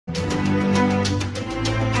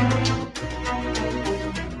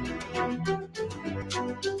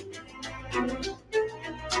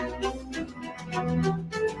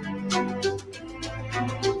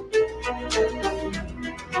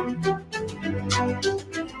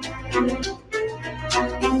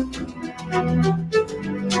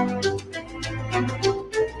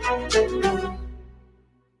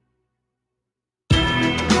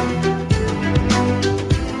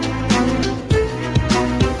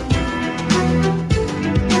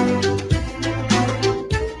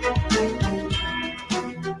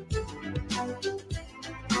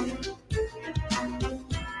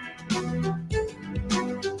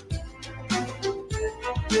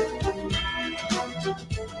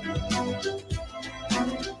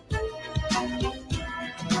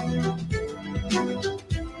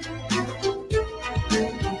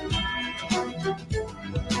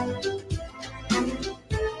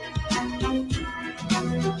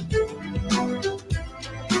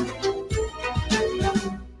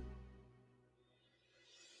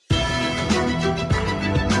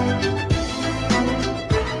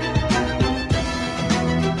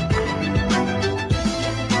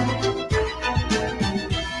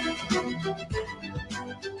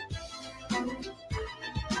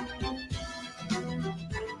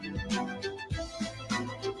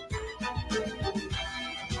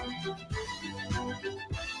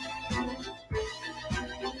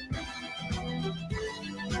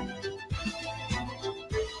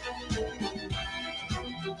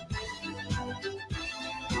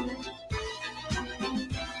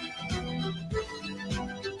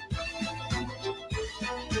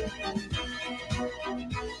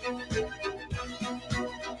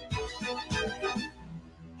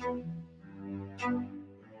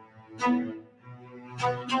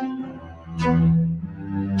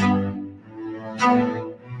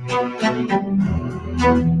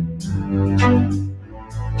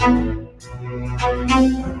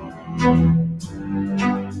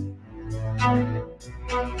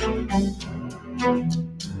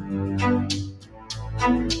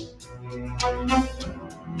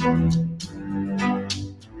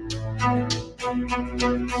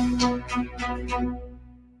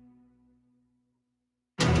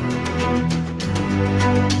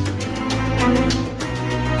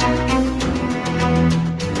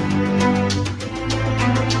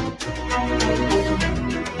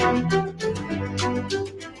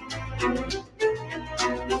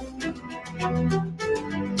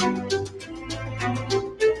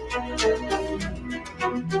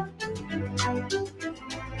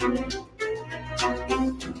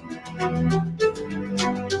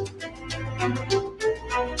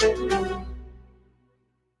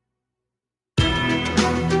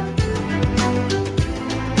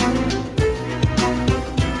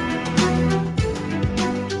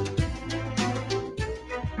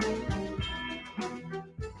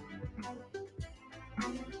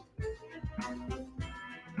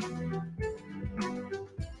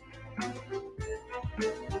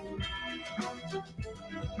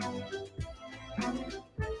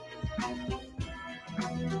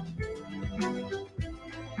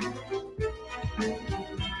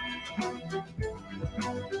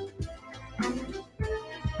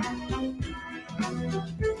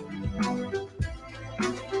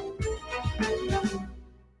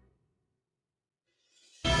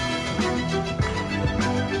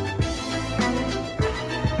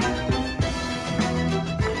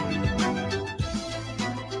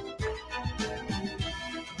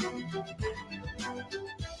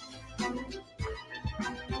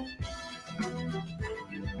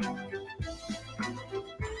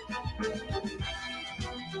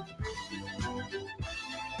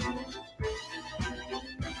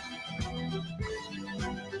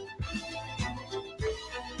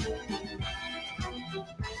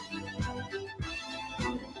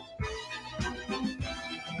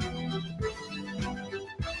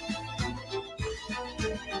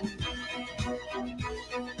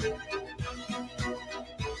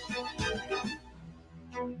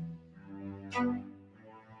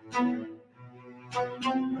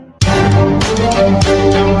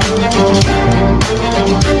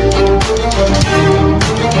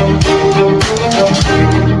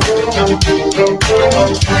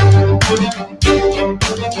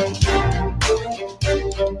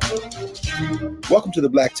Welcome to the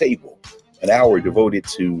Black Table, an hour devoted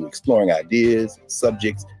to exploring ideas,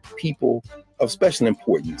 subjects, people of special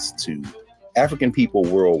importance to African people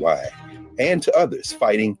worldwide and to others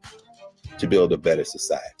fighting to build a better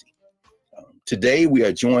society. Today, we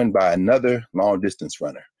are joined by another long-distance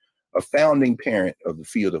runner, a founding parent of the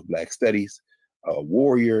field of Black studies, a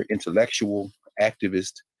warrior, intellectual,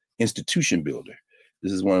 activist, institution builder.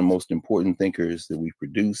 This is one of the most important thinkers that we've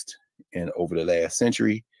produced over the last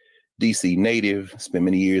century. DC native, spent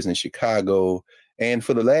many years in Chicago, And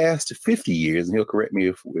for the last 50 years, and he'll correct me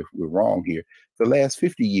if we're wrong here, for the last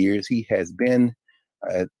 50 years, he has been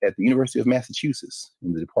at the University of Massachusetts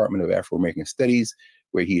in the Department of Afro-American Studies,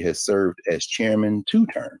 where he has served as chairman 2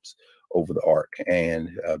 terms over the ARC and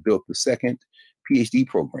built the second PhD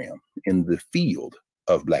program in the field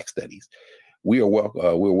of Black Studies. We're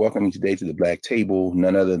welcoming today to the Black Table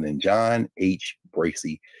none other than John H.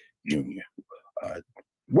 Bracey, Jr.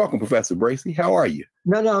 Welcome, Professor Bracey. How are you?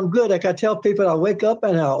 No, I'm good. Like I tell people, I wake up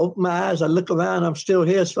and I open my eyes, I look around, I'm still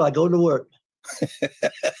here, so I go to work.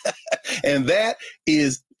 And that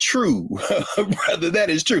is true, brother. That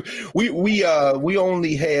is true. We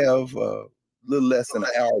only have a little less than an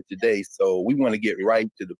hour today, so we want to get right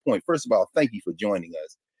to the point. First of all, thank you for joining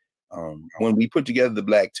us. When we put together the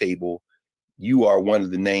Black Table, you are one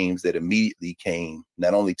of the names that immediately came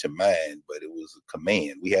not only to mind, but it was a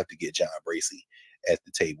command. We have to get John Bracey at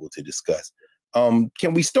the table to discuss.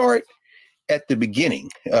 Can we start at the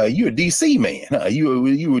beginning? You're a DC man. Huh? You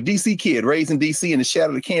were a DC kid raised in DC in the shadow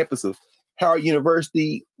of the campus of Howard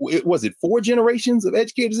University. Was it 4 generations of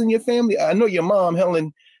educators in your family? I know your mom,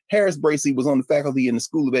 Helen Harris Bracey, was on the faculty in the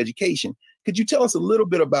School of Education. Could you tell us a little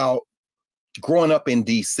bit about growing up in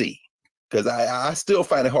DC? Because I still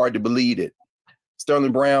find it hard to believe that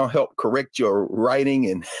Sterling Brown helped correct your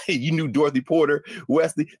writing and you knew Dorothy Porter,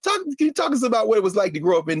 Wesley. Can you talk us about what it was like to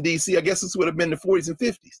grow up in DC? I guess this would have been the 40s and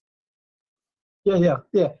 50s. Yeah.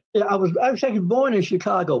 I was actually born in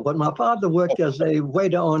Chicago, but my father worked as a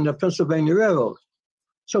waiter on the Pennsylvania Railroad.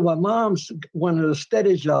 So my mom's wanted a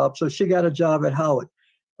steady job, so she got a job at Howard.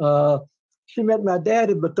 She met my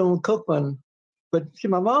dad at Bethune-Cookman, but see,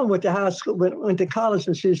 my mom went to high school, went to college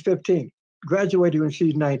when she was 15. Graduated when she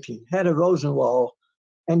was 19, had a Rosenwald,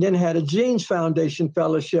 and then had a Jeans Foundation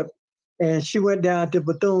fellowship. And she went down to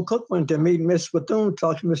Bethune-Cookman to meet Miss Bethune,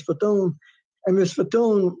 talk to Miss Bethune. And Miss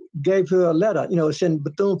Bethune gave her a letter, it's in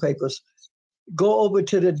Bethune papers. Go over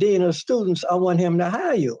to the dean of students. I want him to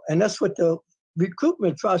hire you. And that's what the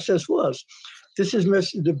recruitment process was. This is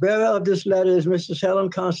the bearer of this letter is Mrs. Helen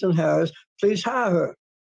Constance Harris. Please hire her,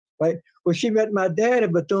 right? Well, she met my dad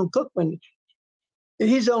at Bethune-Cookman.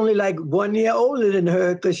 He's only like 1 year older than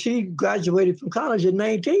her because she graduated from college at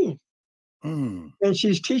 19. And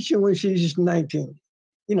she's teaching when she's 19.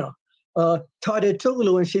 Taught at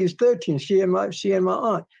Tougaloo when she's 13. She and my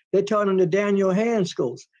aunt. They taught in the Daniel Hand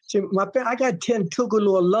schools. See, I got 10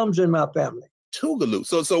 Tougaloo alums in my family. Tougaloo.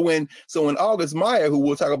 So when August Meyer, who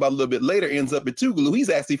we'll talk about a little bit later, ends up at Tougaloo, he's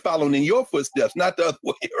actually following in your footsteps, not the other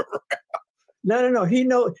way around. No. He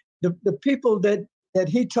know the people that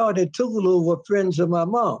he taught at Tougaloo were friends of my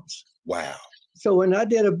mom's. Wow. So when I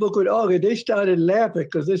did a book with Augie, they started laughing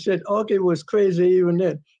because they said Augie was crazy even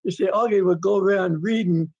then. They said Augie would go around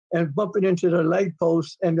reading and bumping into the light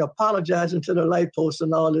post and apologizing to the light post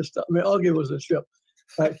and all this stuff. I mean, Augie was a trip.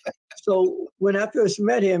 Right? So when I first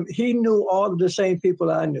met him, he knew all of the same people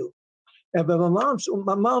I knew. But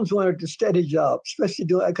my mom's wanted a steady job, especially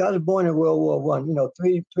because I was born in World War I,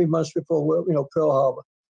 3 months before, Pearl Harbor,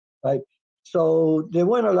 right? So there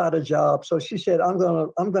weren't a lot of jobs. So she said, I'm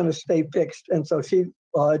gonna stay fixed. And so she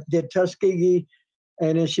did Tuskegee,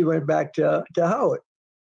 and then she went back to Howard,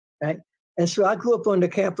 right? And so I grew up on the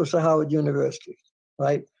campus of Howard University,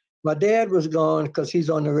 right? My dad was gone because he's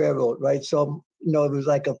on the railroad, right? So, it was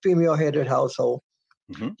like a female-headed household.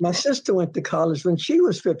 Mm-hmm. My sister went to college when she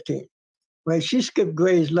was 15, right? She skipped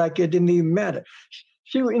grades like it didn't even matter.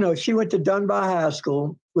 She went to Dunbar High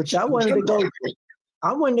School, which I wanted to go to.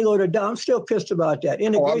 I wanted to go to Dunbar. I'm still pissed about that.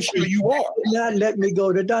 Integration I'm sure you are. did not let me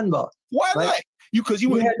go to Dunbar. Why not? Right? You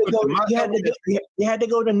had to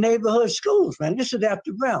go to neighborhood schools, man. This is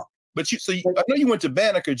after Brown. But I know you went to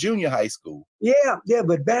Banneker Junior High School. Yeah,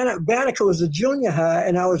 but Banneker was a junior high,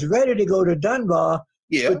 and I was ready to go to Dunbar.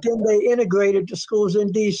 Yeah. But then they integrated the schools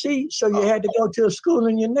in D.C., so you had to go to a school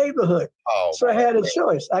in your neighborhood. So I had a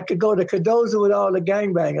choice. I could go to Cardozo with all the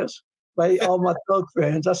gangbangers, right? All my thug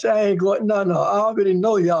friends. I said, I ain't going. No. I already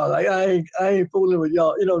know y'all. Like I ain't fooling with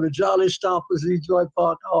y'all. The Jolly Stompers, Joy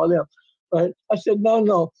Park, all them. Right? I said,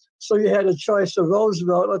 no. So you had a choice of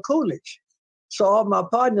Roosevelt or Coolidge. So all my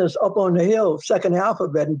partners up on the hill, second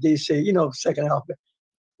alphabet in D.C., second alphabet,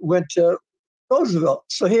 went to Roosevelt.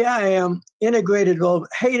 So here I am, integrated Roosevelt,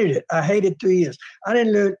 hated it. I hated 3 years. I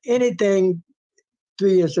didn't learn anything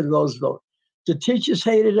 3 years at Roosevelt. The teachers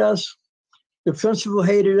hated us. The principal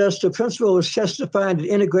hated us. The principal was testifying that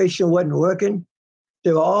integration wasn't working.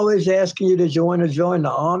 They were always asking you to join the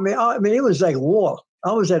army. I mean, it was like war.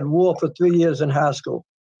 I was at war for 3 years in high school.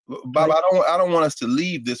 Bob, I don't want us to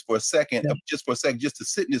leave this for a second, just to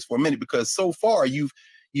sit in this for a minute, because so far you've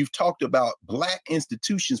talked about Black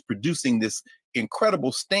institutions producing this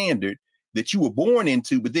incredible standard that you were born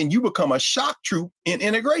into, but then you become a shock troop in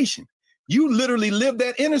integration. You literally lived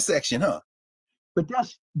that intersection, huh? But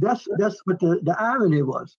that's what the irony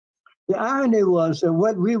was. The irony was that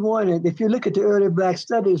what we wanted, if you look at the early Black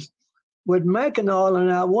studies, what Mike and all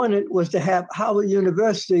and I wanted was to have Howard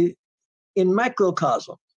University in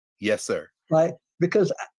microcosm. Yes, sir. Right?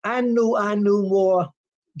 Because I knew more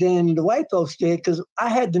than the white folks did, because I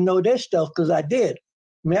had to know their stuff, because I did.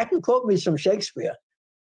 I mean, I can quote me some Shakespeare.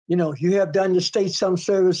 You know, you have done the state some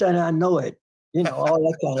service and I know it. You know, all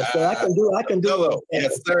that kind of stuff. I can do it.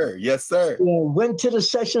 Yes, sir. Yes, sir. Yeah, went to the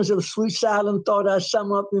sessions of sweet silent thought, I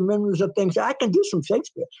sum up remembrance of things. I can do some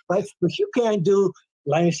Shakespeare, right? But you can't do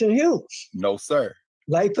Langston Hughes. No, sir.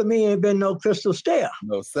 Life for me ain't been no Crystal Stair.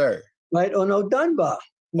 No, sir. Right? Or no Dunbar.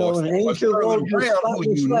 No, an angel Sterling Brown,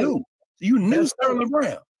 who you knew. You knew Sterling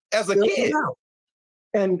Brown as a kid.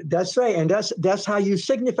 And that's right. And that's how you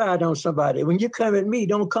signified on somebody. When you come at me,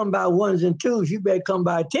 don't come by ones and twos. You better come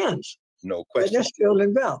by tens. No question. That's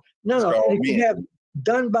Sterling Brown. No. If you have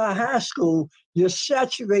Dunbar High School, you're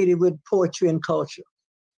saturated with poetry and culture.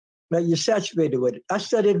 Right? You're saturated with it. I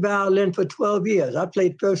studied violin for 12 years. I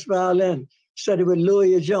played first violin, studied with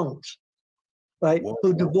Louis Jones, right?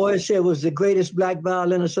 Who Du Bois said was the greatest Black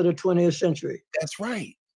violinist of the 20th century. That's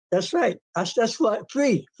right. That's right. That's what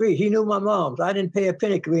free. He knew my mom. I didn't pay a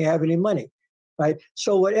penny because we didn't have any money, right?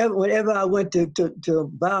 So whenever I went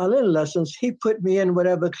to violin lessons, he put me in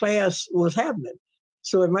whatever class was happening.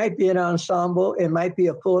 So it might be an ensemble, it might be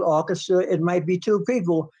a full orchestra, it might be two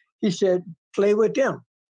people. He said, play with them.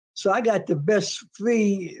 So I got the best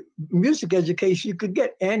free music education you could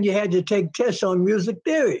get, and you had to take tests on music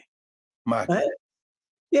theory. My God.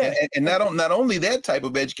 Yeah, and not only that type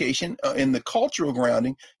of education, in the cultural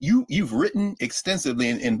grounding, you've written extensively,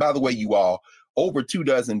 and by the way, you all over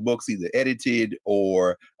 24 books, either edited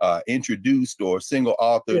or introduced or single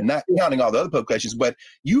author, not counting all the other publications, but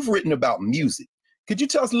you've written about music. Could you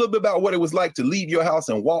tell us a little bit about what it was like to leave your house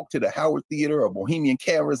and walk to the Howard Theater or Bohemian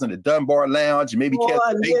Cameras and the Dunbar Lounge, and maybe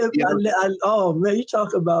oh man, you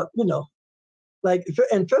talk about, you know, like,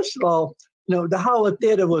 and first of all, you know, the Howard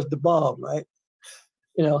Theater was the bomb, right?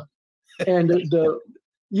 You know, and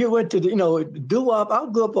you went to the, you know, doo-wop. I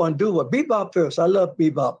grew up on doo-wop, bebop first. I love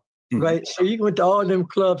bebop, right? So you went to all them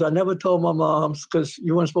clubs. I never told my moms because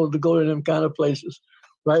you weren't supposed to go to them kind of places,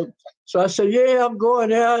 right? So I said, yeah, I'm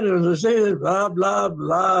going out, and I say blah blah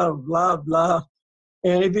blah blah blah,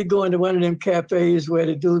 and if you go into one of them cafes where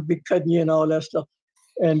the dudes be cutting you and all that stuff,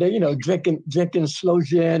 and they, you know, drinking slow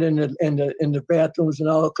gin in the bathrooms and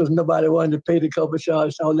all, because nobody wanted to pay the cover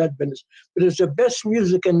charge and all that business. But it's the best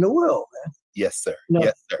music in the world, man. Yes, sir. You know,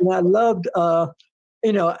 yes, sir. And I loved,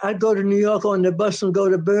 you know, I'd go to New York on the bus and go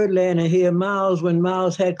to Birdland and hear Miles when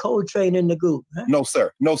Miles had Coltrane in the group. Man. No,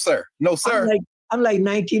 sir. No, sir. No, sir. I'm like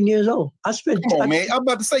 19 years old. Come on, man. I'm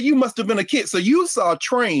about to say, you must have been a kid. So you saw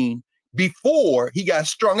Train before he got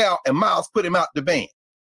strung out and Miles put him out the band.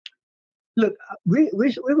 Look, we were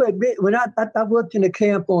when I worked in a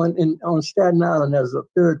camp on Staten Island as a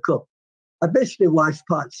third cook. I basically washed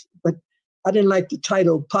pots, but I didn't like the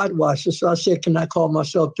title pot washer, so I said, "Can I call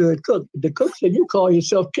myself third cook?" The cook said, "You call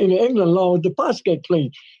yourself King of England, as long as the pots get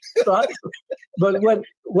clean." So but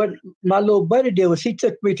what my little buddy did was he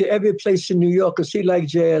took me to every place in New York because he liked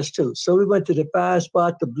jazz too. So we went to the Five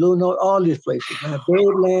Spot, the Blue Note, all these places, man,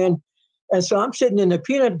 Birdland, and so I'm sitting in the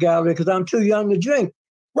peanut gallery because I'm too young to drink.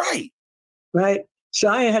 Right. So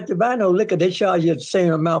I ain't had to buy no liquor. They charge you the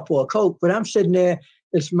same amount for a Coke. But I'm sitting there,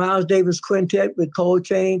 it's Miles Davis Quintet with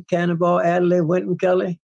Coltrane, Cannonball, Adderley, Wynton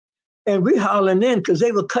Kelly. And we hollering in because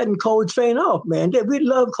they were cutting Coltrane off, man. We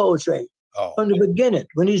loved Coltrane from the beginning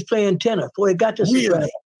when he's playing tenor, before he got to soprano.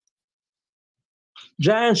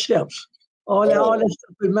 Giant Steps, all that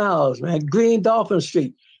stuff with Miles, man. Green Dolphin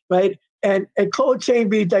Street, right? And Coltrane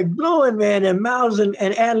be like blowing, man, and Miles and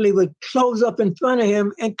Adderley would close up in front of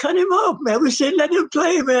him and cut him off, man. We said, let him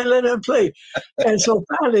play, man, let him play. And so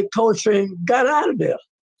finally Coltrane got out of there.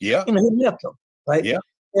 Yeah. You know, he left him, right? Yeah.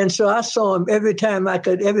 And so I saw him every time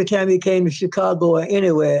he came to Chicago or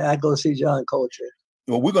anywhere, I go see John Coltrane.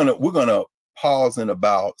 Well, we're gonna pause in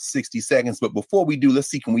about 60 seconds, but before we do, let's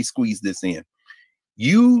see, can we squeeze this in?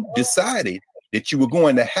 You decided that you were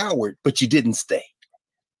going to Howard, but you didn't stay.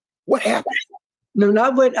 What happened? No,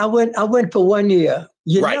 I went for 1 year.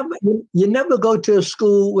 You never go to a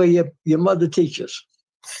school where your mother teaches.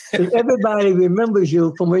 Everybody remembers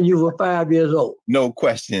you from when you were 5 years old. No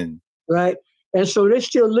question. Right? And so they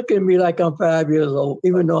still look at me like I'm 5 years old,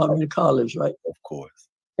 even though I'm in college, right? Of course.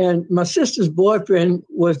 And my sister's boyfriend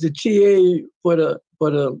was the TA for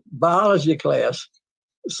the biology class.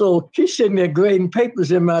 So she's sitting there grading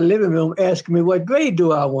papers in my living room, asking me what grade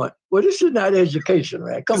do I want. Well, this is not education,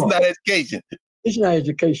 man. Come on. It's not education. It's not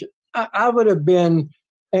education. I would have been,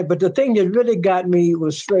 but the thing that really got me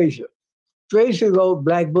was Frazier. Frazier wrote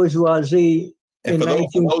Black Bourgeoisie. And for those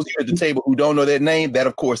of you at the table who don't know that name, that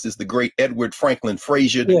of course is the great Edward Franklin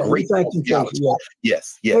Frazier, the great sociologist.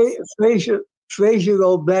 Yes, yes. Frazier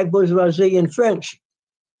wrote Black Bourgeoisie in French.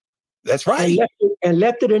 That's right. And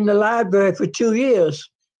left it in the library for 2 years.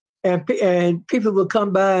 And people would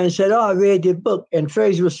come by and say, "Oh, I read your book." And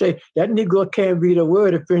Frazier would say, "That Negro can't read a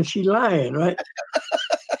word of French. She's lying, right?"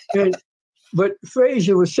 But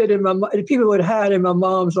Frazier would sit in people would hide in my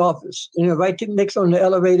mom's office, right next on the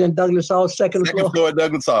elevator in Douglas Hall, second floor. Second floor,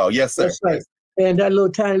 Douglas Hall. Yes, sir. That's right. And that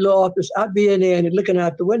little tiny little office, I'd be in there and looking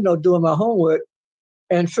out the window doing my homework.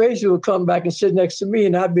 And Frazier would come back and sit next to me,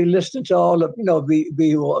 and I'd be listening to all of,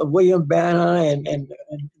 be William Banner and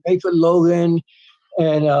Mayford Logan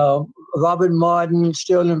and Robert Martin,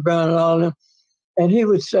 Sterling Brown, and all of them. And he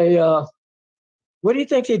would say, "What do you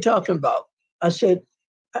think they're talking about?" I said,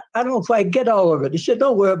 "I don't quite get all of it." He said,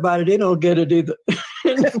 "Don't worry about it. They don't get it either."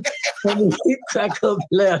 And he cracked up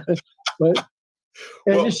laughing.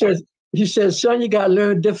 He says, "Son, you got to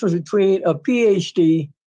learn the difference between a PhD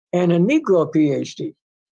and a Negro PhD."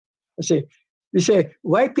 He said,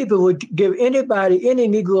 white people would give any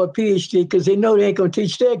Negro a PhD because they know they ain't going to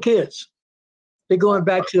teach their kids. They're going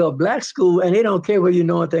back to a black school and they don't care whether you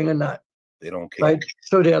know anything or not. They don't care. Right?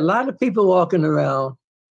 So there are a lot of people walking around.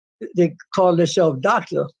 They call themselves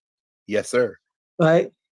doctor. Yes, sir.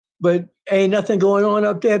 Right? But ain't nothing going on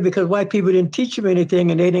up there because white people didn't teach them anything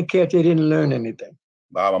and they didn't care if they didn't learn anything.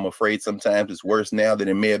 Bob, I'm afraid sometimes it's worse now than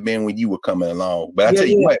it may have been when you were coming along. But I tell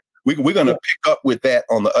you what, we're going to pick up with that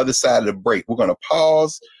on the other side of the break. We're going to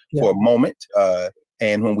pause for a moment.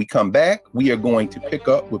 And when we come back, we are going to pick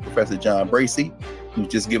up with Professor John Bracey, who's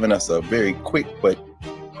just given us a very quick but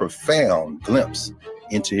profound glimpse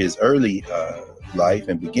into his early life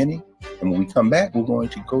and beginning. And when we come back, we're going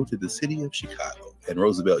to go to the city of Chicago at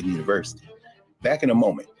Roosevelt University. Back in a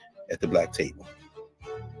moment at the Black Table.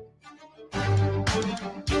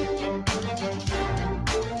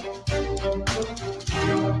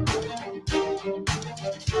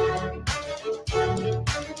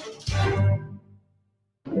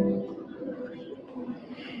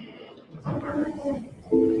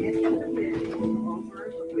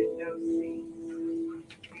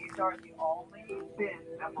 These are the only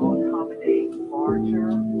bins that will accommodate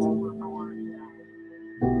larger overboard.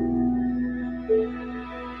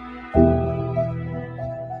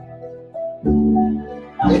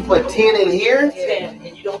 They put 10 in here? 10,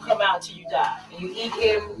 and you don't come out till you die. And you eat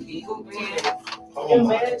him, you eat 10. Oh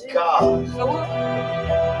my God.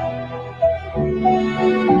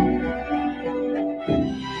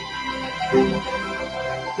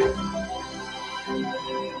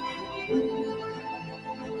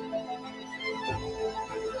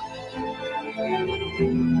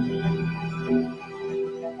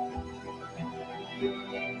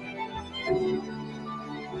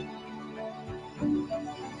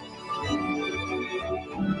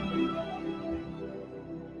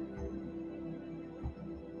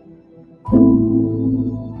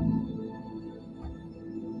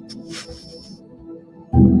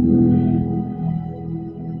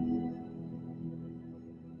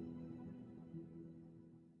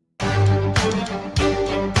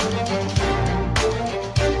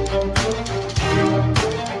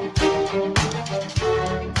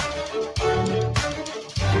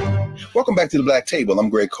 Welcome back to the Black Table. I'm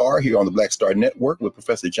Greg Carr here on the Black Star Network with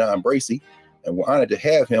Professor John Bracey, and we're honored to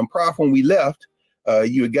have him. Prof, when we left,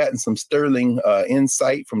 you had gotten some sterling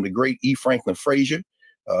insight from the great E. Franklin Frazier.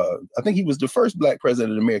 I think he was the first Black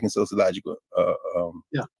president of the American Sociological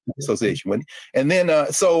Association, wasn't he? And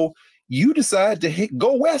then, so you decide to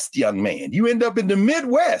go west, young man. You end up in the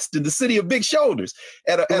Midwest, in the city of big shoulders,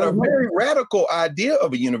 at a very radical idea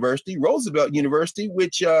of a university, Roosevelt University,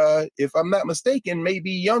 which, if I'm not mistaken, may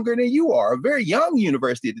be younger than you are, a very young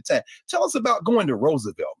university at the time. Tell us about going to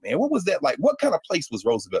Roosevelt, man. What was that like? What kind of place was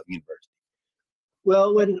Roosevelt University?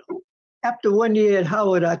 Well, after 1 year at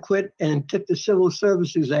Howard, I quit and took the civil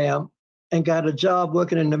service exam and got a job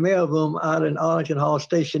working in the mailroom out in Arlington Hall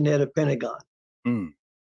Station near the Pentagon.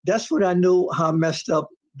 That's when I knew how messed up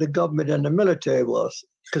the government and the military was,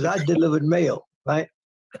 because I delivered mail, right?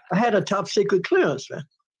 I had a top secret clearance, man.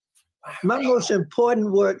 My most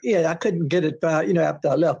important work, I couldn't get it after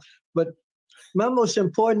I left, but my most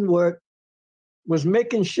important work was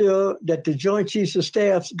making sure that the Joint Chiefs of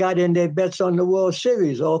Staffs got in their bets on the World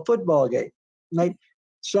Series or a football game. Right?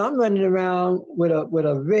 So I'm running around with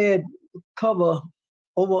a red cover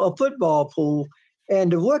over a football pool,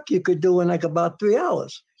 and the work you could do in like about 3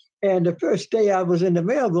 hours. And the first day I was in the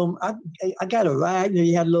mailroom, I got a ride.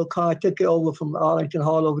 You had a little car, took you over from Arlington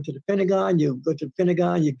Hall over to the Pentagon. You go to the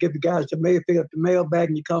Pentagon, you give the guys the mail, pick up the mail bag,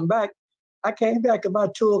 and you come back. I came back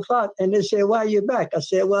about 2 o'clock, and they said, "Why are you back?" I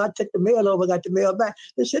said, "Well, I took the mail over, got the mail back."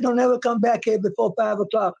 They said, "Don't ever come back here before 5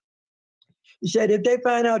 o'clock." He said, "If they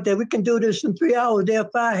find out that we can do this in 3 hours, they'll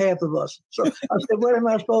fire half of us." So I said, "What am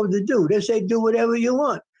I supposed to do?" They say, "Do whatever you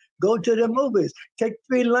want. Go to the movies, take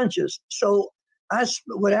 3 lunches." So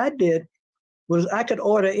what I did was I could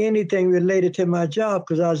order anything related to my job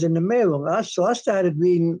because I was in the mailroom. So I started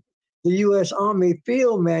reading the U.S. Army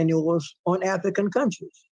field manuals on African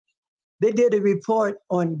countries. They did a report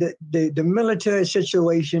on the military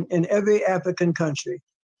situation in every African country.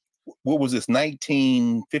 What was this,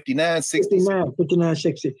 1959, 60? 59,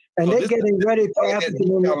 60. And so they're getting ready for African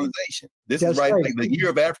colonization. This is right, like the year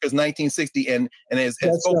of Africa is 1960, and as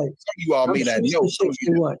some of you all may not know, some of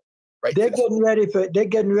you know, right? They're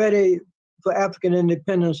getting ready for African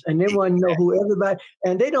independence, and they want to know who everybody,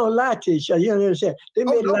 and they don't lie to each other. You understand? They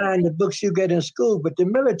may lie in the books you get in school, but the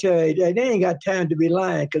military, they ain't got time to be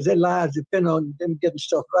lying because their lives depend on them getting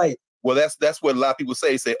stuff right. Well, that's what a lot of people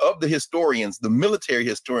say. Say of the historians, the military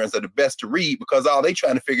historians are the best to read because all they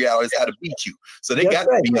trying to figure out is how to beat you. So they got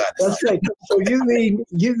to be honest. That's right. So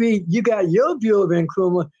you got your view of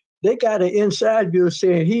Nkrumah. They got an inside view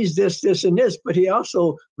saying he's this, and this, but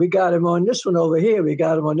we got him on this one over here. We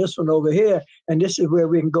got him on this one over here. And this is where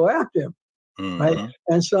we can go after him. Right.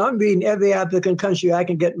 And so I'm reading every African country I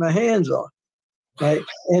can get my hands on. Right.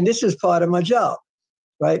 And this is part of my job.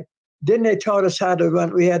 Right. Then they taught us how to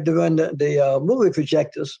run. We had to run the movie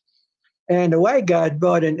projectors. And the white guys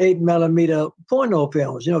brought in 8mm porno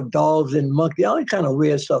films, dogs and monkeys, all kind of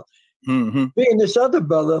weird stuff. Me and this other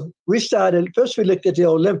brother, first we looked at the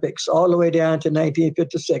Olympics all the way down to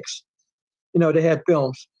 1956. They had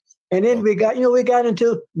films. And then we got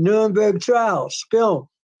into Nuremberg trials, film.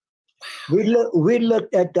 We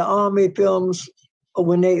looked at the army films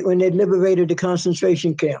when they liberated the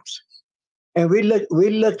concentration camps. And we looked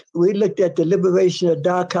at the liberation of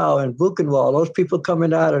Dachau and Buchenwald, those people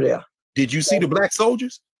coming out of there. Did you see the black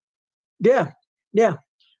soldiers? Yeah.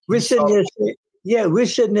 We're sitting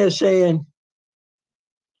there saying,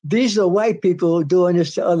 these are white people doing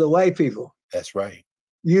this to other white people. That's right.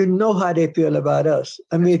 You know how they feel about us.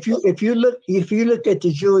 I mean, if you look at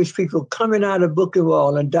the Jewish people coming out of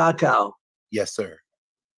Buchenwald and Dachau. Yes, sir.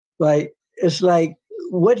 Right. It's like,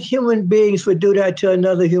 what human beings would do that to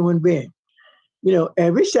another human being?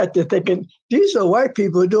 And we sat there thinking, these are white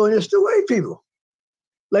people doing this to white people.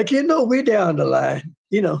 Like, we down the line,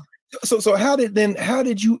 So how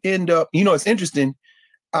did you end up, it's interesting.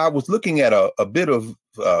 I was looking at a bit of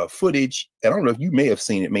footage, and I don't know if you may have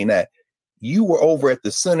seen it, may not. You were over at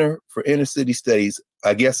the Center for Inner City Studies.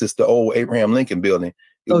 I guess it's the old Abraham Lincoln building.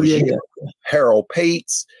 Harold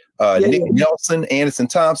Pates, Nick Nelson, Anderson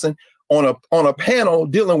Thompson on a panel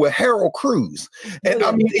dealing with Harold Cruz. And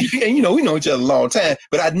I mean, and we know each other a long time,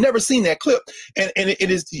 but I'd never seen that clip. And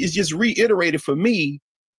it's just reiterated for me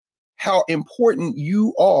how important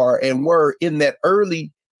you are and were in that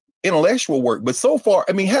early intellectual work. But so far,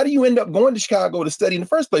 I mean, how do you end up going to Chicago to study in the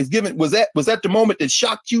first place? Was that the moment that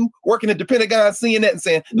shocked you, working at the Pentagon, seeing that and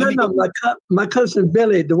saying, no, my cousin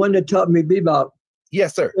Billy, the one that taught me bebop.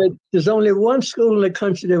 Yes, sir. There's only one school in the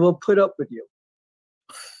country that will put up with you.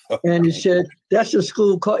 Okay. And he said, that's a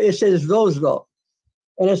school called, it says Roosevelt.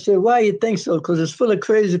 And I said, why you think so? Because it's full of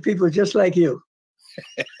crazy people just like you.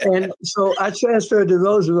 And so I transferred to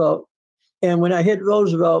Roosevelt. And when I hit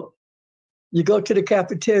Roosevelt, you go to the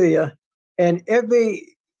cafeteria and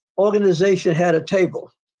every organization had a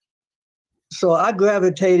table. So I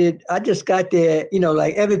just got there,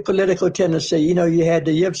 like every political tendency, you had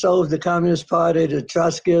the Yipsos, the Communist Party, the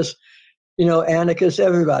Trotskyists, anarchists,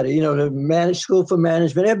 everybody, the school for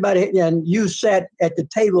management, everybody, and you sat at the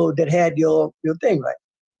table that had your thing, right?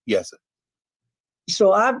 Yes, sir.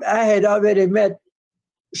 So I had already met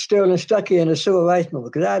Sterling Stuckey in the civil rights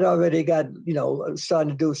movement because I'd already got,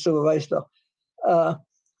 starting to do civil rights stuff.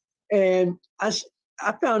 And I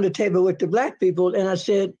found a table with the black people and I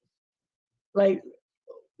said, like,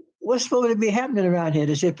 what's supposed to be happening around here?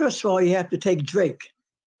 They said, first of all, you have to take Drake.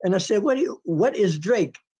 And I said, what is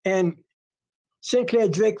Drake? And Sinclair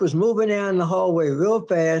Drake was moving down the hallway real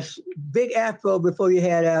fast, big afro before you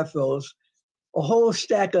had afros, a whole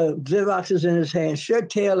stack of Xeroxes in his hand, shirt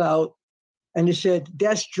tail out. And he said,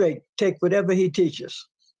 that's Drake, take whatever he teaches,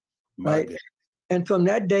 right? And from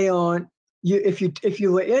that day on, if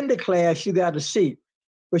you were in the class, you got a seat.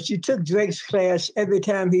 But you took Drake's class every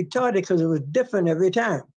time he taught it because it was different every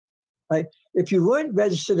time. right? If you weren't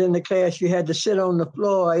registered in the class, you had to sit on the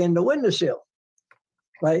floor in the windowsill,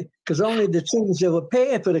 right? Because only the students that were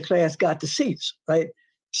paying for the class got the seats, right?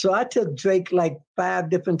 So I took Drake like 5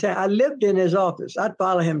 different times. I lived in his office. I'd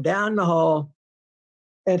follow him down the hall,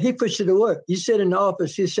 and he puts you to work. You sit in the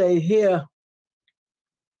office, he say, here,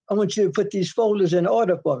 I want you to put these folders in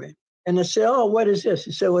order for me. And I said, oh, what is this?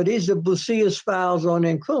 He said, well, these are Bussia's files on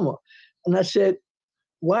Nkrumah. And I said,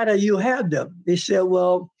 why do you have them? He said,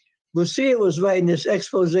 well, Bracey was writing this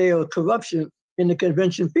expose of corruption in the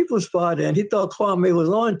Convention People's Party, and he thought Kwame was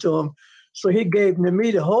on to him, so he gave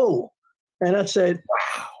me the whole. And I said,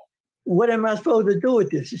 wow, what am I supposed to do with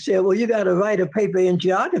this? He said, well, you got to write a paper in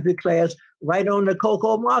geography class, write on the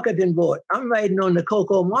cocoa marketing board. I'm writing on the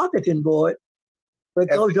cocoa marketing board, but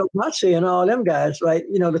Gojo Matse and all them guys, right?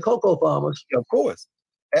 You know, the cocoa farmers. Of course.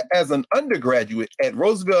 As an undergraduate at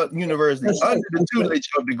Roosevelt University, under the tutelage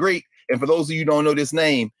of the great, and for those of you who don't know this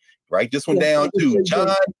name, write this one down too,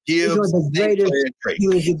 John Gibbs.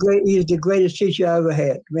 He's the greatest teacher I ever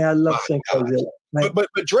had. Man, I love St. Clair. Right? But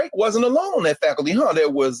Drake wasn't alone on that faculty, huh? There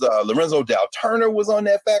was Lorenzo Dow Turner was on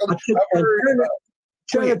that faculty.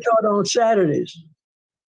 Turner taught on Saturdays.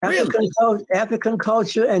 African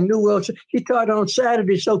culture and New World. He taught on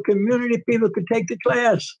Saturdays so community people could take the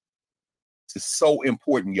class. It's so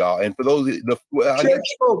important, y'all. And for those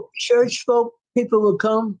church folk, people would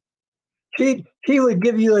come. He would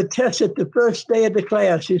give you a test at the first day of the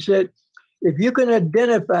class. He said, if you can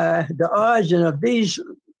identify the origin of these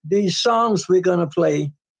songs we're going to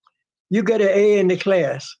play, you get an A in the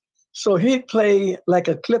class. So he'd play like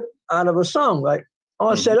a clip out of a song, right?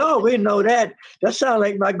 I said, oh, we know that. That sounds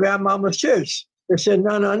like my grandmama's church. They said,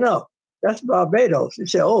 no, that's Barbados. He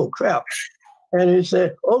said, oh, crap. And he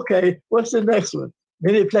said, okay, what's the next one?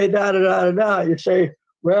 Then he played da-da-da-da-da. You say,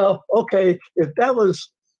 well, okay, if that was,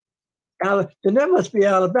 then that must be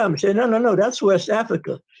Alabama. He said, no, that's West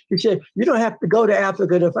Africa. He said, you don't have to go to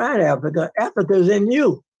Africa to find Africa. Africa's in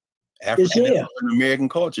you. It's here. American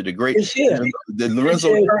culture, the great, it's here. The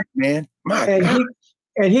Lorenzo, man, my God.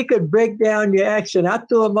 And he could break down your accent. I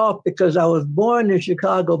threw him off because I was born in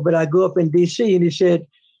Chicago, but I grew up in D.C. And he said,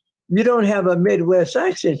 you don't have a Midwest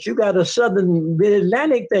accent. You got a Southern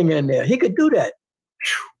Mid-Atlantic thing in there. He could do that.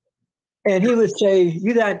 And he would say,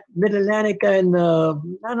 you got Mid-Atlantic and I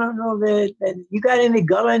don't know, that you got any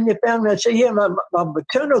Gullah in your family? I'd say, yeah, my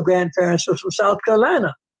maternal grandparents were from South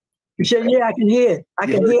Carolina. He said, yeah, I can hear it. I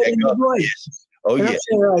can hear it in your voice. Oh, and yeah. I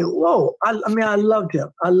said, like, whoa. I loved him.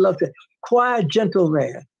 Quiet, gentle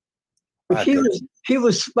man. But he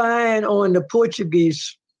was spying on the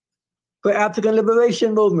Portuguese for African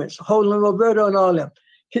liberation movements, Roland Roberto and all them.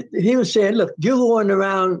 He was saying, look, you going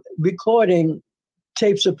around recording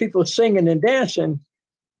tapes of people singing and dancing,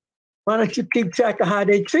 why don't you keep track of how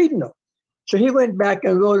they're treating them? So he went back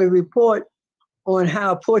and wrote a report on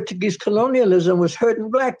how Portuguese colonialism was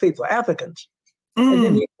hurting Black people, Africans. And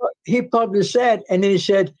then he published that, and then he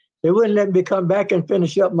said, they wouldn't let me come back and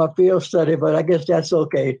finish up my field study, but I guess that's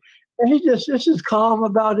okay. And he just is calm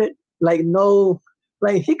about it, like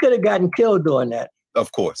he could have gotten killed doing that.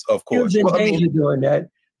 Of course. He was in danger doing that.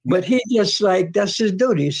 But he just that's his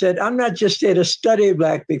duty. He said, I'm not just there to study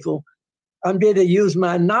Black people. I'm there to use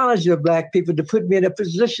my knowledge of Black people to put me in a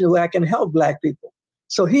position where I can help Black people.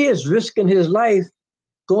 So he is risking his life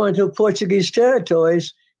going to Portuguese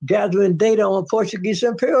territories, gathering data on Portuguese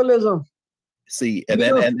imperialism. See, and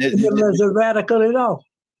as a radical at all.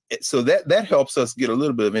 So that helps us get a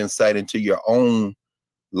little bit of insight into your own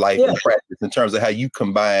life and practice in terms of how you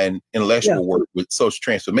combine intellectual work with social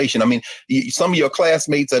transformation. I mean, some of your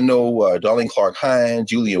classmates, I know, Darlene Clark Hines,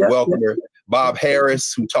 Julian Welkener, Bob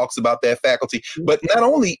Harris, who talks about that faculty, but not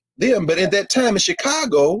only them, but at that time in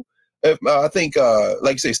Chicago, I think,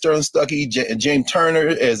 like you say, Sterling Stuckey, James Turner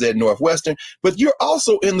is at Northwestern, but you're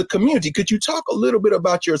also in the community. Could you talk a little bit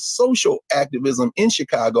about your social activism in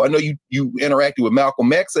Chicago? I know you interacted with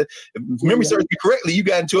Malcolm X. If memory serves me correctly, you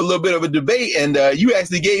got into a little bit of a debate, and you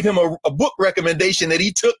actually gave him a book recommendation that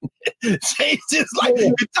he took, changed his life.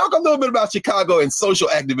 Talk a little bit about Chicago and social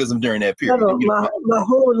activism during that period. My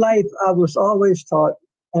whole life, I was always taught.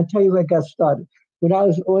 I'll tell you where it got started. When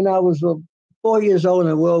I was 4 years old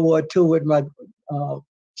in World War II with my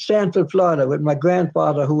Sanford, Florida, with my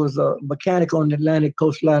grandfather, who was a mechanic on the Atlantic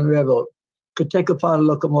Coastline Railroad, could take apart a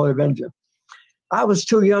locomotive engine. I was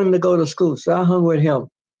too young to go to school, so I hung with him.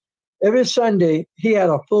 Every Sunday, he had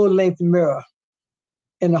a full-length mirror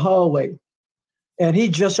in the hallway, and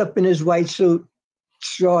he'd dress up in his white suit,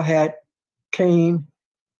 straw hat, cane,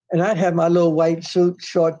 and I'd have my little white suit,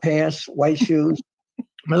 short pants, white shoes,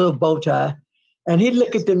 my little bow tie, and he'd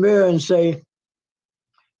look at the mirror and say,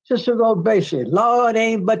 Sister wrote Bracey, Lord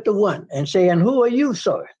ain't but the one, and say, and who are you,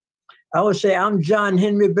 sir? I would say, I'm John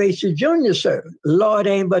Henry Bracey Jr., sir. Lord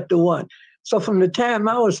ain't but the one. So from the time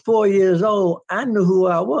I was 4 years old, I knew who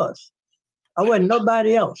I was. I wasn't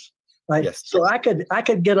nobody else. Right? Yes. So I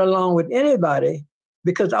could get along with anybody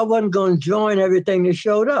because I wasn't going to join everything that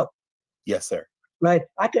showed up. Yes, sir. Right?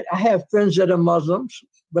 I have friends that are Muslims,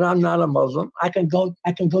 but I'm not a Muslim. I can go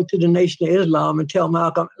to the Nation of Islam and tell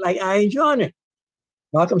Malcolm, like, I ain't joining.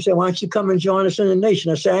 Malcolm said, why don't you come and join us in the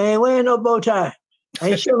Nation? I said, I ain't wearing no bow tie. I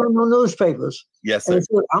ain't selling no newspapers. Yes, sir.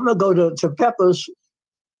 So I'm going to go to Pepper's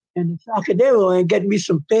in the Trocadero and get me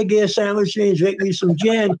some pig ear sandwiches, drink me some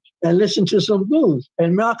gin, and listen to some blues.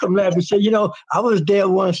 And Malcolm laughed and said, I was there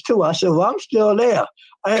once too. I said, well, I'm still there.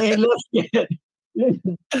 I ain't left yet. And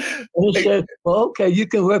he said, well, okay, you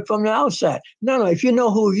can work from the outside. No, if you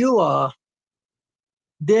know who you are,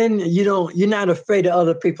 then you're not afraid of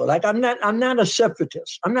other people. Like I'm not a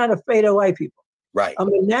separatist. I'm not afraid of white people. Right. I'm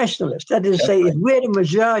a nationalist. That is to say, if we're the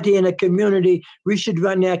majority in a community, we should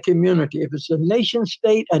run that community. If it's a nation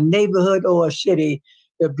state, a neighborhood, or a city,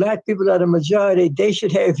 if Black people are the majority, they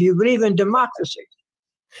should have, if you believe in democracy,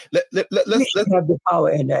 let's have the power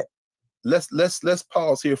in that. Let's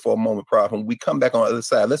pause here for a moment, Prof. When we come back on the other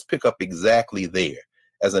side, let's pick up exactly there.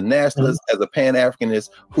 As a nationalist, as a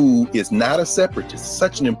Pan-Africanist who is not a separatist,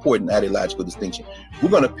 such an important ideological distinction.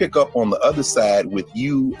 We're going to pick up on the other side with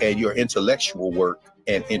you and your intellectual work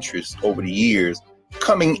and interests over the years,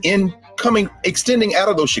 extending out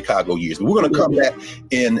of those Chicago years. But we're going to come back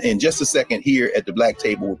in just a second here at the Black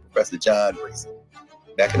Table with Professor John Bracey.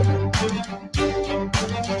 Back in a minute.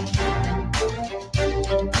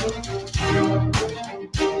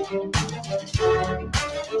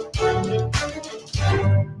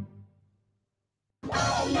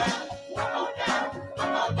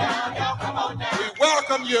 We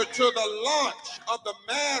welcome you to the launch of the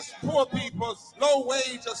Mass Poor People's Low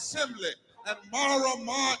Wage Assembly and Moral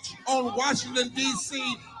March on Washington,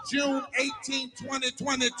 D.C., June 18,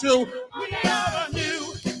 2022. We are a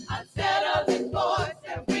new unsettling force,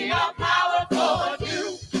 and we are powerful.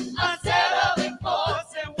 New unsettling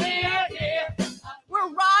force, and we are here. We're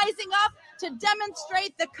rising up to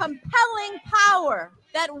demonstrate the compelling power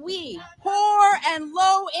that we, poor and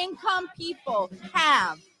low-income people,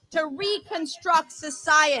 have to reconstruct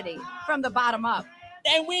society from the bottom up.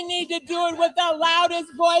 And we need to do it with the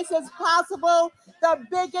loudest voices possible, the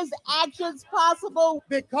biggest actions possible.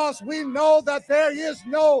 Because we know that there is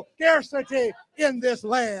no scarcity in this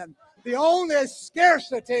land. The only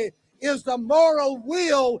scarcity is the moral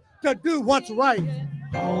will to do what's right.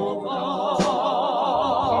 Oh,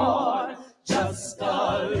 just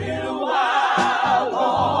a little while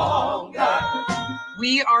longer.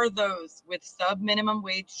 We are those with sub-minimum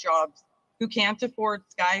wage jobs who can't afford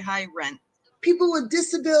sky-high rent. People with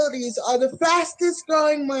disabilities are the fastest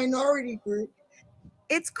growing minority group.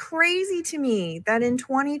 It's crazy to me that in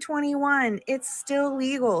 2021, it's still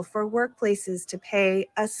legal for workplaces to pay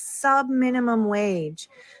a sub-minimum wage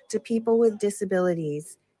to people with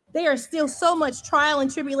disabilities. There are still so much trial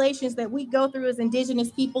and tribulations that we go through as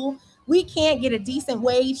Indigenous people. We can't get a decent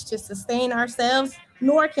wage to sustain ourselves,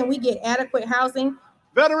 nor can we get adequate housing.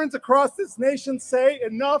 Veterans across this nation say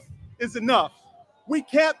enough is enough. We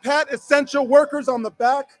can't pat essential workers on the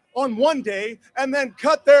back on one day and then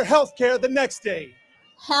cut their health care the next day.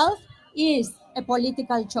 Health is a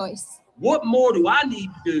political choice. What more do I need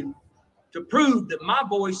to do to prove that my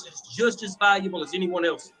voice is just as valuable as anyone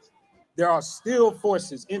else's? There are still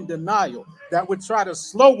forces in denial that would try to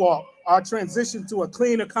slow walk our transition to a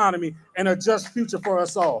clean economy and a just future for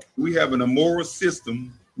us all. We have an immoral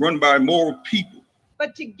system run by immoral people.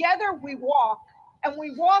 But together we walk, and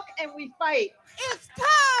we walk and we fight. It's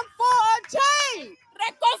time for a change.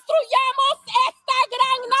 Reconstruyamos esta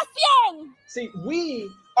gran nación. See, we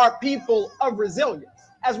are people of resilience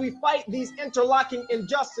as we fight these interlocking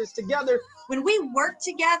injustices together. When we work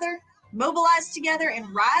together, mobilize together, and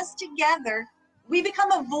rise together, we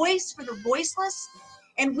become a voice for the voiceless,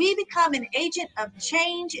 and we become an agent of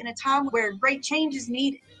change in a time where great change is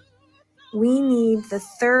needed. We need the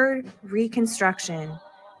third reconstruction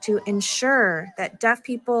to ensure that deaf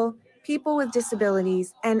people, people with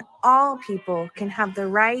disabilities, and all people can have the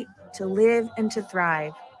right to live and to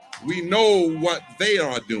thrive. We know what they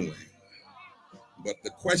are doing, but the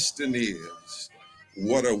question is,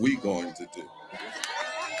 what are we going to do?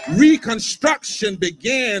 Reconstruction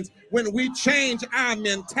begins when we change our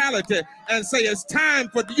mentality and say it's time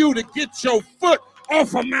for you to get your foot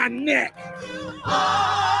off of my neck.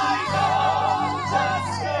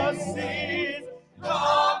 Justice is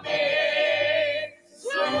coming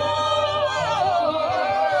soon.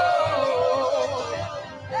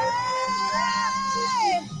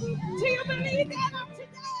 you believe that on today?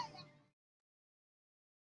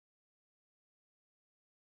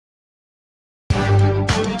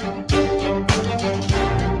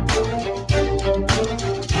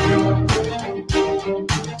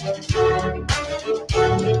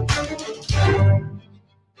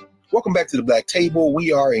 Welcome back to the Black Table.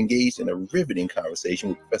 We are engaged in a riveting conversation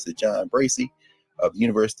with Professor John Bracey of the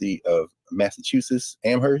University of Massachusetts,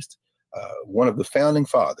 Amherst, one of the founding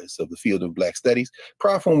fathers of the field of Black studies.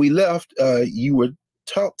 Prof, when we left, you were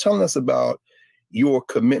telling us about your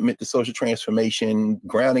commitment to social transformation,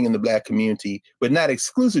 grounding in the Black community, but not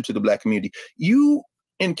exclusive to the Black community. You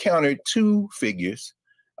encountered two figures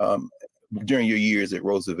during your years at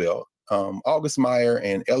Roosevelt, August Meyer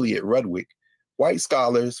and Elliot Rudwick, white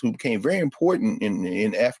scholars who became very important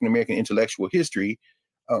in African-American intellectual history.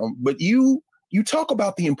 But you talk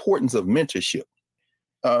about the importance of mentorship.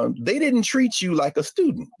 They didn't treat you like a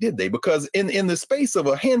student, did they? Because in the space of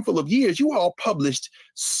a handful of years, you all published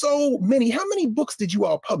so many. How many books did you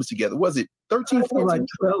all publish together? Was it 13, 14? Like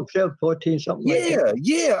 12, 14, something like that.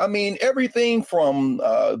 Yeah. I mean, everything from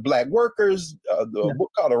Black workers, the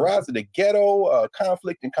book called The Rise of the Ghetto,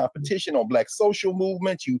 Conflict and Competition on Black Social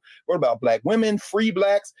Movements. You wrote about Black women, free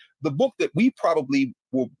Blacks. The book that we probably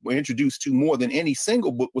were introduced to more than any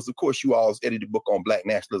single book was, of course, you all's edited book on Black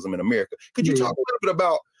nationalism in America. Could you talk a little bit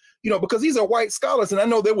about, because these are white scholars, and I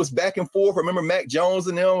know there was back and forth. Remember Mac Jones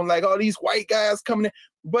and them, like all these white guys coming in,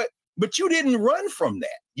 but you didn't run from that.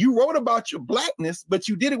 You wrote about your Blackness, but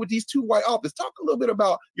you did it with these two white authors. Talk a little bit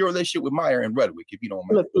about your relationship with Meyer and Rudwick, if you don't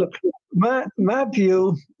mind. Look, my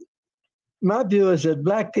view is that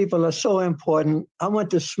Black people are so important. I want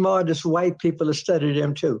the smartest white people to study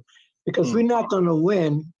them too, because we're not going to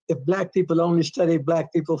win if Black people only study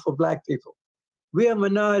Black people for Black people. We're a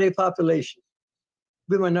minority population.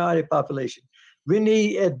 We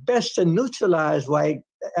need at best to neutralize white,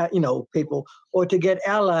 people, or to get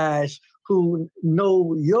allies who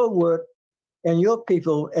know your work and your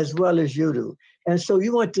people as well as you do. And so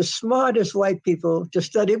you want the smartest white people to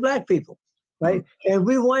study Black people, right? And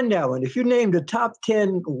we won that one. If you name the top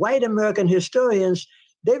 10 white American historians,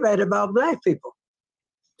 they write about Black people.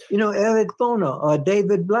 Eric Foner or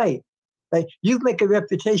David Blight. Right? You make a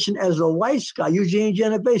reputation as a white scholar, Eugene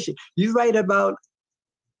Genovese. You write about,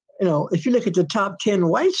 if you look at the top 10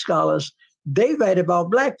 white scholars, they write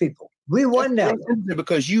about Black people. We won that.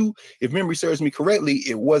 Because if memory serves me correctly,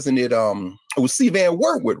 it was C. Van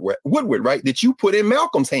Woodward, right? That you put in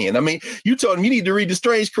Malcolm's hand. I mean, you told him you need to read The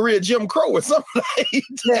Strange Career of Jim Crow or something like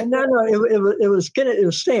that. No, it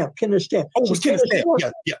was Stamp, Kenneth Stamp. Oh, it was Kenneth Stamp.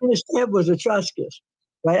 Yeah. Kenneth Stamp was a Trotskyist.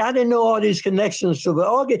 Right, I didn't know all these connections to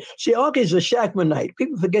Augie. See, Augie's a Shackmanite.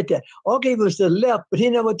 People forget that. Augie was the left, but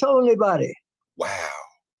he never told anybody. Wow.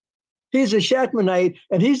 He's a Shackmanite,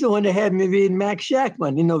 and he's the one that had me read Max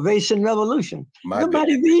Shackman, Race and Revolution.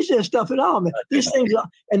 Nobody reads that stuff at all, man. These things are,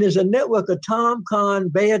 and there's a network of Tom Kahn,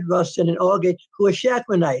 Bayard Rustin, and Augie who are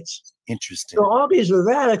Shackmanites. Interesting. So Augie's a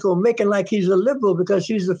radical, making like he's a liberal because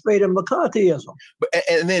he's afraid of McCarthyism.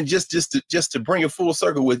 And then just to bring it full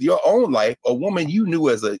circle with your own life, a woman you knew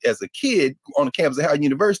as a kid on the campus of Howard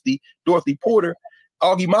University, Dorothy Porter,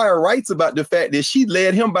 Augie Meyer writes about the fact that she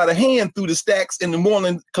led him by the hand through the stacks in the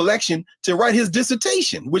Moreland collection to write his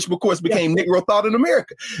dissertation, which of course became Negro Thought in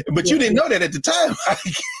America. But you didn't know that at the time, I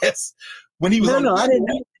guess, when he was on. No, I didn't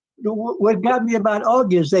know. What got me about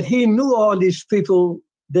Augie is that he knew all these people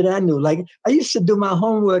that I knew. Like, I used to do my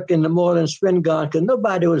homework in the Moreland Spin Garden because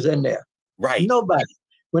nobody was in there. Right. Nobody.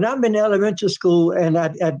 When I'm in elementary school, and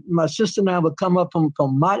my sister and I would come up from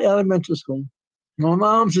Mott Elementary School. My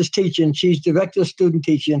mom's is teaching. She's director of student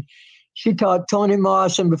teaching. She taught Toni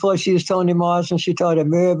Morrison before she was Toni Morrison. She taught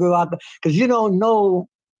Amiri Baraka, because you don't know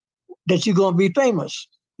that you're going to be famous.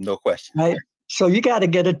 No question. Right? So you got to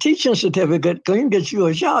get a teaching certificate because you can get you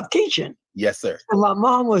a job teaching. Yes, sir. And my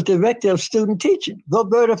mom was director of student teaching,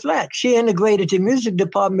 Roberta Flack. She integrated the music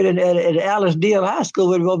department at Alice Deal High School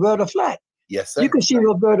with Roberta Flack. Yes, sir. You could see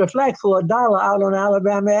Roberta Flack for $1 out on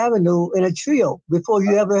Alabama Avenue in a trio before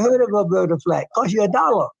you ever heard of Roberta Flack. Cost you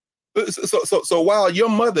 $1. So while your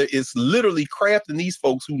mother is literally crafting these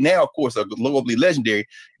folks who now, of course, are globally legendary,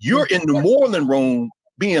 you're in the Moreland room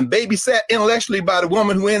being babysat intellectually by the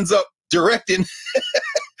woman who ends up directing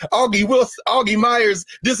Augie Meyer's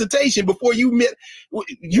dissertation before you met.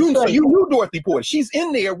 You knew Dorothy Porter. She's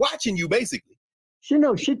in there watching you, basically. She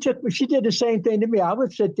did the same thing to me. I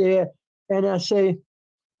would sit there and I say,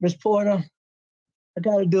 Miss Porter, I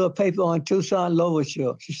got to do a paper on Toussaint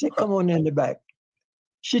Louverture. She said, come on in the back.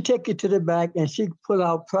 She take you to the back and she pull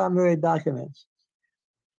out primary documents.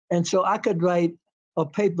 And so I could write a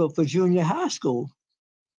paper for junior high school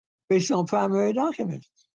based on primary documents.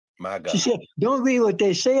 My God. She said, don't read what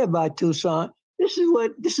they say about Tucson. This is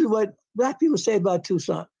what Black people say about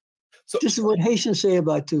Tucson. So this is what Haitians say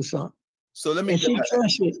about Tucson. So let me. And she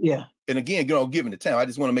trusts it, yeah. And again, given the time, I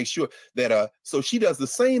just want to make sure that so she does the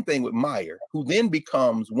same thing with Meyer, who then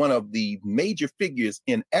becomes one of the major figures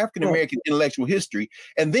in African American intellectual history,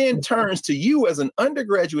 and then turns to you as an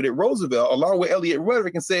undergraduate at Roosevelt, along with Elliot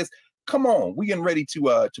Ruderick, and says, "Come on, we're getting ready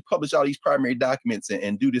to publish all these primary documents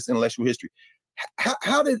and do this intellectual history."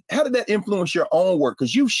 How did that influence your own work?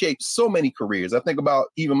 Because you've shaped so many careers. I think about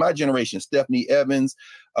even my generation: Stephanie Evans,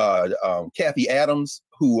 Kathy Adams,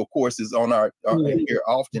 who of course is on our here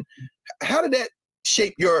often. How did that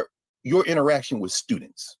shape your interaction with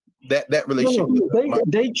students? That relationship.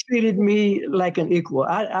 They treated me like an equal.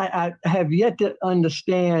 I have yet to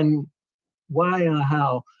understand why or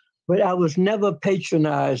how, but I was never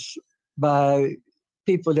patronized by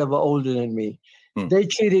people that were older than me. They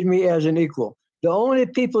treated me as an equal. The only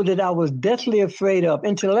people that I was deathly afraid of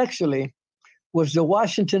intellectually was the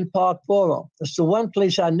Washington Park Forum. It's the one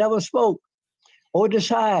place I never spoke. Otis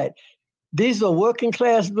Hyde. These were working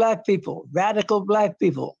class Black people, radical Black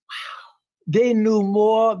people. They knew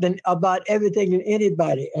more about everything than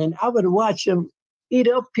anybody. And I would watch them eat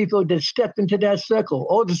up people that stepped into that circle.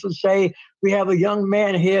 Otis would say, we have a young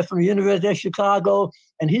man here from the University of Chicago,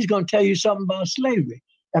 and he's going to tell you something about slavery.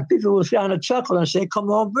 And people would kind of chuckle and say, come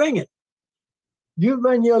on, bring it. You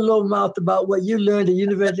run your little mouth about what you learned at the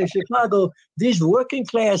University of Chicago. These working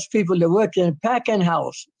class people that worked in a packing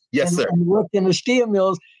house and worked in the steel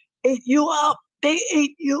mills ate you up. They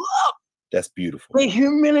ate you up. That's beautiful. They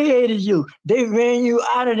humiliated you. They ran you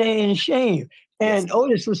out of there in shame. And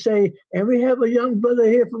Otis would say, and we have a young brother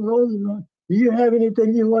here from Roosevelt. Do you have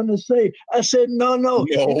anything you want to say? I said, no.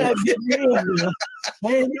 You're not getting me in there.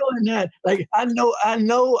 I ain't doing that. Like I know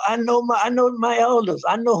my elders.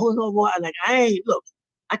 I know who know what. Like I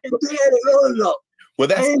can do that at Roosevelt.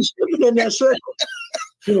 Well, I ain't stupid in that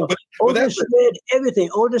circle. Otis read everything.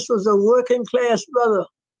 Otis was a working class brother.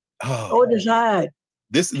 Otis Hyde.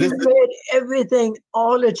 He read everything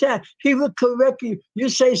all the time. He would correct you. You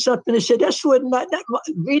say something and say, that's what not that.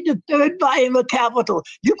 Read the third volume of Capital.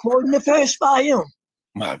 You're quoting the first volume.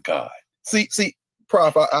 My God. See,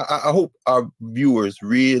 Prof, I hope our viewers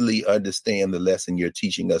really understand the lesson you're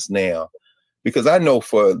teaching us now. Because I know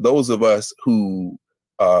for those of us who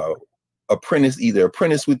apprentice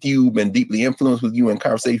with you, been deeply influenced with you and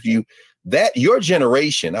conversation with you, that your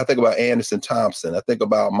generation, I think about Anderson Thompson, I think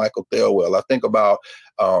about Michael Thelwell, I think about,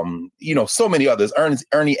 so many others,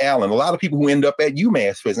 Ernie Allen, a lot of people who end up at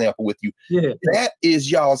UMass, for example, with you. Yeah. That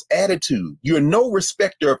is y'all's attitude. You're no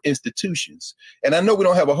respecter of institutions. And I know we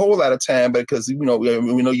don't have a whole lot of time, because, we know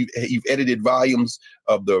you've edited volumes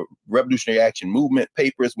of the Revolutionary Action Movement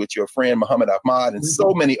papers with your friend Muhammad Ahmad and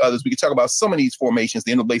so many others. We could talk about some of these formations,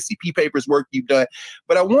 the NAACP papers work you've done,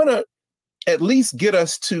 but I want to at least get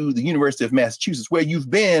us to the University of Massachusetts, where you've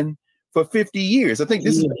been for 50 years. I think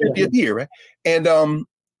this is the 50th year, right? And,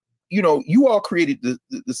 you all created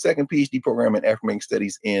the second PhD program in African American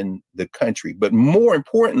Studies in the country. But more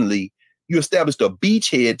importantly, you established a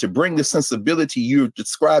beachhead to bring the sensibility you're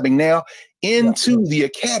describing now into the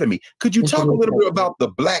academy. Could you talk a little bit about the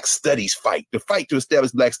Black Studies fight, the fight to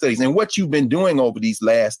establish Black Studies, and what you've been doing over these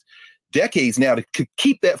last decades now to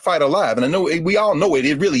keep that fight alive? And I know we all know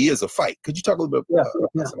it really is a fight. Could you talk a little bit about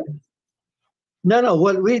that? No.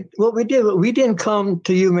 What we did, we didn't come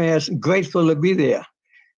to UMass grateful to be there.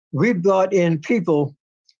 We brought in people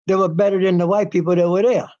that were better than the white people that were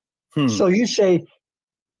there. So you say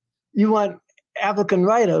you want African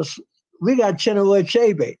writers. We got Chinua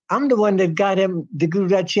Achebe. I'm the one that got him to do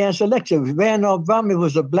that chancellor lecture. Randolph Bromley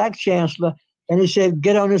was a Black chancellor. And he said,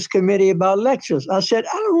 get on this committee about lectures. I said,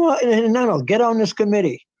 I don't want, no, get on this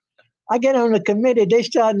committee. I get on the committee, they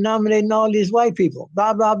start nominating all these white people,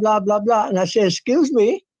 blah, blah, blah, blah, blah. And I said, excuse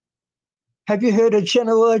me, have you heard of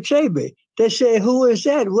Chinua Achebe? They said, who is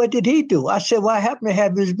that? What did he do? I said, well, I happen to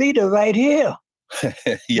have his beta right here. Why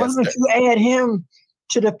don't you add him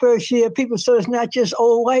to the first year people so it's not just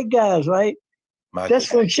old white guys, right?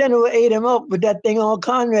 That's when Chinua ate him up with that thing on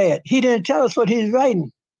Conrad. He didn't tell us what he's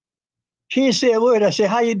writing. He didn't say a word. I said,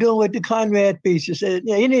 how you doing with the Conrad piece? He said,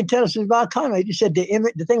 yeah, he didn't tell us about Conrad. He said the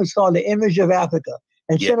thing was called The Image of Africa.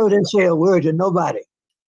 And Chinua didn't say a word to nobody.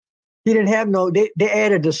 He didn't have they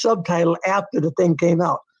added the subtitle after the thing came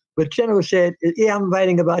out. But Chinua said, yeah, I'm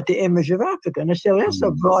writing about the image of Africa. And I said, well, that's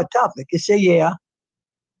a broad topic. He said, yeah.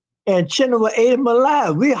 And Chinua ate him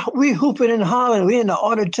alive. We hooping and hollering. We in the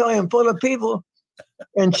auditorium full of people.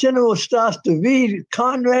 And Chinua starts to read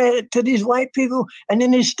Conrad to these white people, and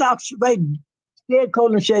then he stops right scared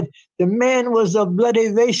cold and said the man was a bloody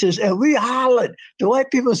racist, and we hollered. The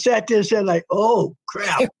white people sat there and said, like, "Oh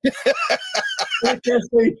crap!"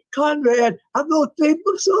 Conrad, I wrote 3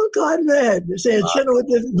 books on Conrad. They said, "General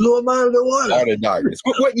just blew him out of the water." Out of darkness.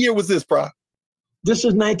 What year was this, Prof? This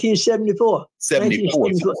is 1974.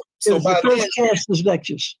 74. So by the first Chancellor's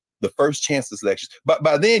lectures. The first Chancellor's lectures. But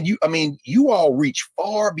by then, you all reach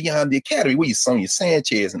far beyond the academy. Where you Sonia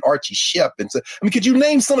Sanchez and Archie Shep, and so. I mean, could you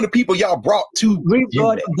name some of the people y'all brought to? We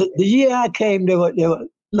brought the year I came. They were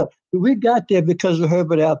look. We got there because of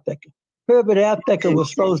Herbert Aptheker. Herbert Aptheker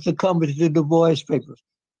was supposed to come with the Du Bois papers.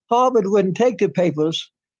 Harvard wouldn't take the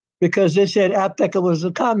papers because they said Aptheker was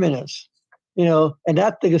a communist. And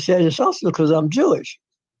Aptheker said it's also because I'm Jewish,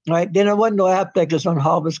 right? Then there wasn't no Apthekers on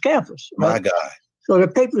Harvard's campus. Right? My God. So the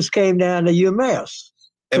papers came down to UMass.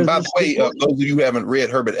 And by the way, those of you who haven't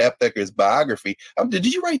read Herbert Aptheker's biography, did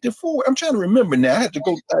you write the foreword? I'm trying to remember now. I have to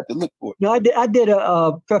look for it. No, I did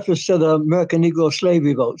a preface to the American Negro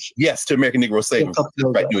Slavery Votes. Yes, to American Negro Slavery Votes.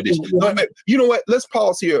 Right, new edition. You know what? Let's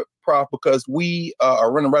pause here, Prof, because we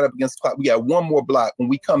are running right up against the clock. We got one more block. When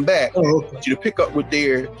we come back, I want you to pick up with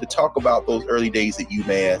there to talk about those early days at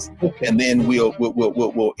UMass, and then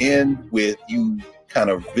we'll end with you kind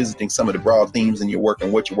of visiting some of the broad themes in your work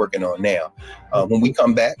and what you're working on now. When we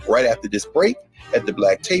come back right after this break at the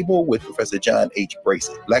Black Table with Professor John H.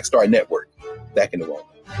 Bracey, Black Star Network. Back in the moment.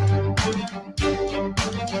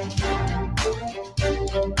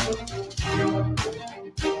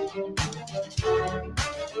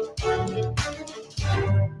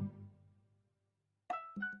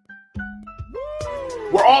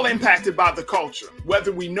 We're all impacted by the culture,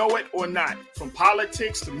 whether we know it or not. From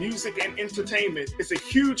politics to music and entertainment, it's a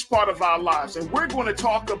huge part of our lives, and we're going to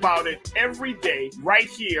talk about it every day right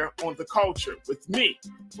here on The Culture with me,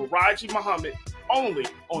 Faraji Muhammad, only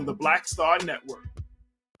on the Black Star Network.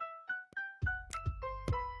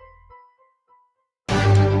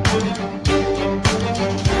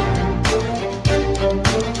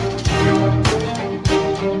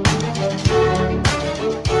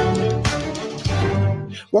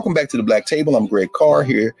 Welcome back to the Black Table. I'm Greg Carr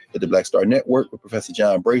here at the Black Star Network with Professor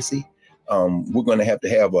John Bracey. We're going to have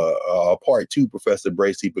a part 2, Professor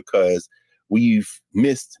Bracey, because we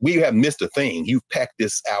have missed a thing. You've packed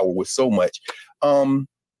this hour with so much. When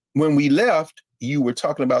we left, you were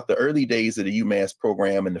talking about the early days of the UMass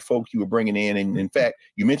program and the folks you were bringing in. And in fact,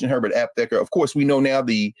 you mentioned Herbert Aptheker. Of course, we know now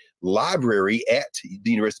the library at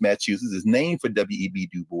the University of Massachusetts is named for W.E.B.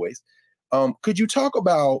 Du Bois. Could you talk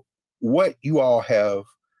about what you all have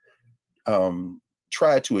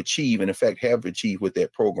tried to achieve and in fact have achieved with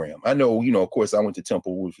that program? I know, of course, I went to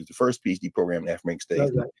Temple, which was the first PhD program in African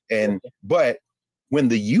Studies. Right. But when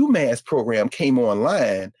the UMass program came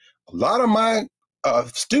online, a lot of my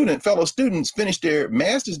fellow students finished their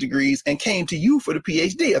master's degrees and came to you for the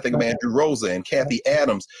PhD. I think of Andrew Rosa and Kathy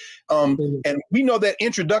Adams. And we know that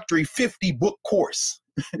introductory 50-book course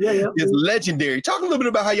is legendary. Talk a little bit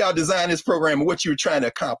about how y'all designed this program and what you were trying to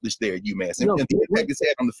accomplish there at UMass and the impact it's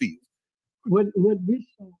had on the field. What we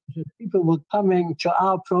saw was that people were coming to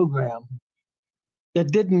our program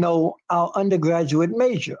that didn't know our undergraduate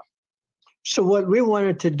major. So what we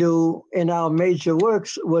wanted to do in our major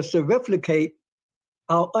works was to replicate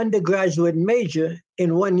our undergraduate major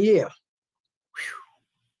in 1 year.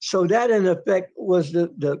 So that in effect was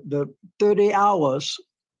the 30 hours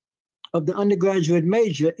of the undergraduate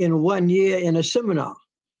major in 1 year in a seminar.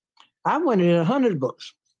 I wanted 100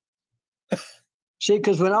 books. See,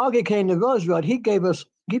 because when Augie came to Roosevelt, he passed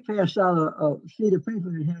out a sheet of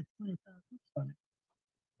paper that had 25 books on it.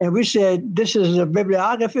 And we said, this is a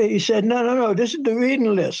bibliography. He said, no, this is the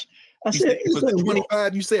reading list. I said, it was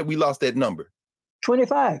 25? You said we lost that number.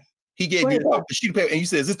 25. He gave 25. You a sheet of paper and you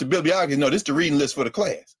said, is this the bibliography? No, this is the reading list for the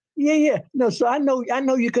class. Yeah. No, so I know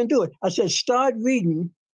you can do it. I said, start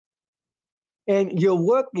reading. And your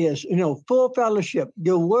work is, full fellowship.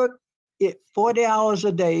 Your work, 40 hours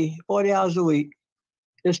a day, 40 hours a week,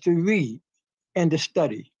 is to read and to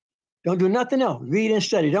study. Don't do nothing else. Read and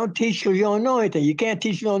study. Don't teach because you don't know anything. You can't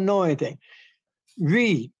teach if you don't know anything.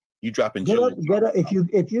 Read. You dropping get up.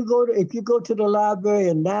 If you go to the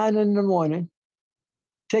library at 9 in the morning,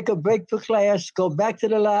 take a break for class, go back to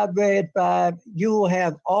the library at 5, you will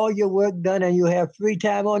have all your work done and you have free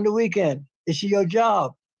time on the weekend. It's your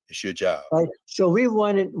job. It's your job. Right? So we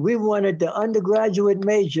wanted the undergraduate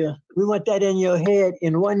major, we want that in your head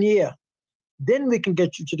in 1 year. Then we can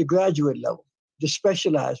get you to the graduate level, the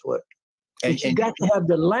specialized work. But you got to have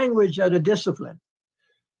the language of the discipline.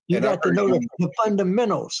 You got to know the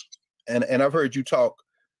fundamentals. And I've heard you talk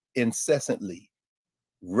incessantly,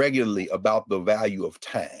 regularly about the value of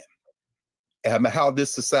time. how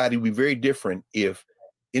this society would be very different if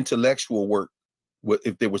intellectual work,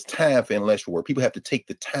 if there was time for intellectual work. People have to take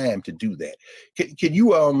the time to do that. Can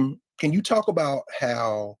you talk about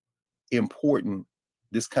how important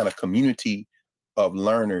this kind of community of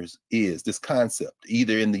learners is, this concept,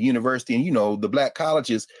 either in the university, and the Black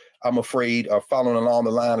colleges, I'm afraid, are following along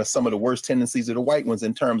the line of some of the worst tendencies of the white ones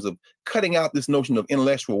in terms of cutting out this notion of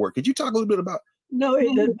intellectual work. Could you talk a little bit about? No,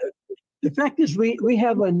 the fact is we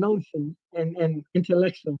have a notion in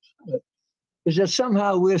intellectuals is that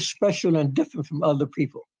somehow we're special and different from other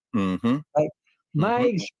people. Mm-hmm. Like my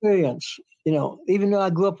experience, even though I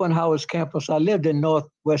grew up on Howard's campus, I lived in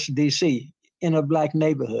Northwest DC in a Black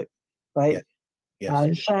neighborhood, right? Yes. Yes.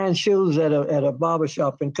 I shined shoes at a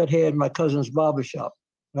barbershop and cut hair at my cousin's barbershop,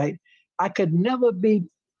 right? I could never be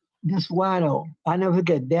this wino. I never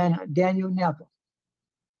forget Daniel Napa.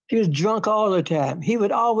 He was drunk all the time. He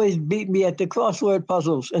would always beat me at the crossword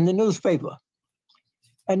puzzles in the newspaper.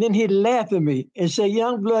 And then he'd laugh at me and say,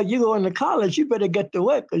 "Young blood, you going to college, you better get to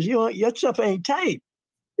work because your stuff ain't tight."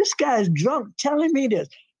 This guy's drunk telling me this.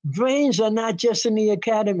 Brains are not just in the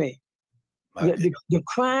academy. The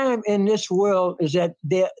crime in this world is that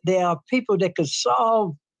there are people that could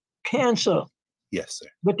solve cancer. Yes, sir.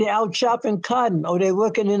 But they're out chopping cotton, or they're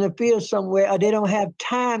working in a field somewhere, or they don't have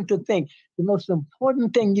time to think. The most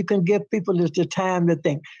important thing you can give people is the time to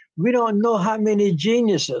think. We don't know how many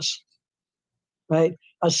geniuses, right,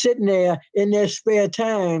 are sitting there in their spare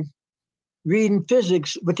time reading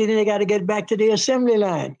physics, but then they got to get back to the assembly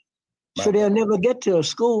line. So they'll never get to a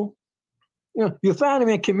school. You find them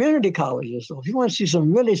in community colleges. So if you want to see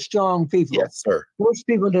some really strong people, yes, sir. Most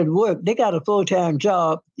people that work, they got a full-time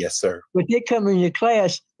job. Yes, sir. But they come in your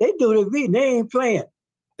class, they do the reading. They ain't playing.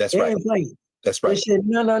 That's they right. Ain't playing. That's right. They said,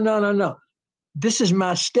 no. This is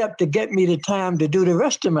my step to get me the time to do the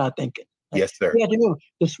rest of my thinking. Yes, sir. You have to know,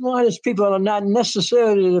 the smartest people are not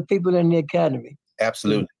necessarily the people in the academy.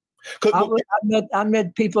 Absolutely. I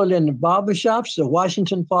met people in the barbershops, the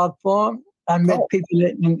Washington Park Forum. I met people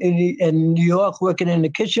in New York working in the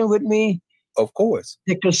kitchen with me. Of course.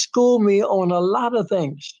 They could school me on a lot of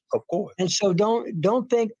things. Of course. And so don't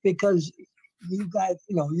think because you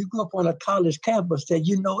grew up on a college campus that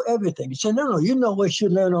you know everything. You say, no, you know what you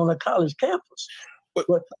learn on a college campus. But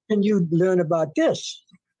can you learn about this?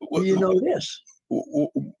 Do you know this?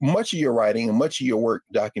 Much of your writing and much of your work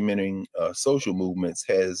documenting social movements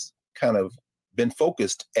has kind of been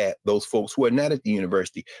focused at those folks who are not at the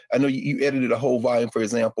university. I know you edited a whole volume, for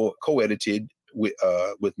example, co-edited with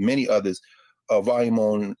many others, a volume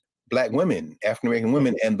on Black women, African-American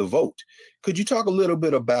women, and the vote. Could you talk a little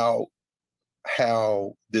bit about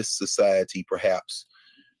how this society, perhaps,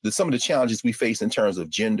 some of the challenges we face in terms of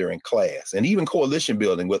gender and class, and even coalition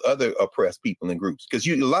building with other oppressed people and groups? Because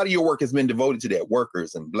a lot of your work has been devoted to that,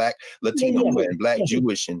 workers and Black Latino and Black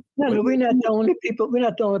Jewish. And no, we're not the only people. We're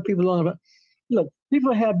not the only people on it. Look,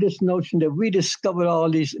 people have this notion that we discovered all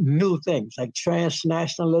these new things like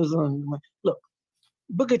transnationalism. Look,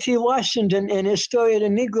 Booker T. Washington in his Story of the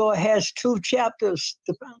Negro has 2 chapters,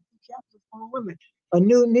 the founding chapters on women. A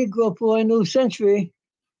New Negro for a New Century,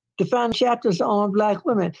 the founding chapters on Black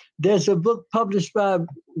women. There's a book published by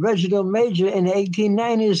Reginald Major in the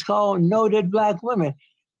 1890s called Noted Black Women.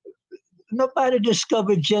 Nobody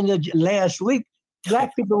discovered gender last week.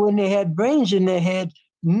 Black people, when they had brains in their head,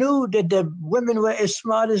 knew that the women were as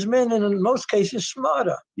smart as men, and in most cases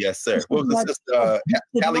smarter. Yes, sir. What was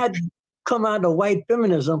did not come out of white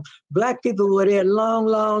feminism. Black people were there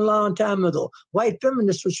long time ago. White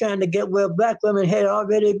feminists were trying to get where Black women had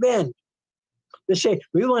already been. They say,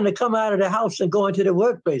 we want to come out of the house and go into the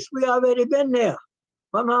workplace. We already been there.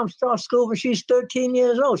 My mom started school when she's 13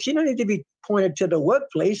 years old. She don't need to be pointed to the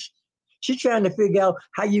workplace. She's trying to figure out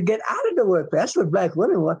how you get out of the workplace. That's what Black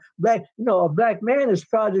women want. A Black man is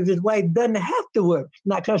proud of his wife doesn't have to work.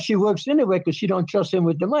 Not because she works anyway, because she don't trust him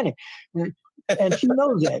with the money. And she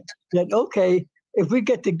knows that, okay, if we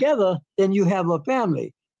get together, then you have a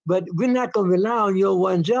family. But we're not going to rely on your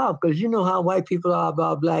one job, because you know how white people are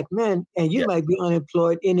about Black men, and you might be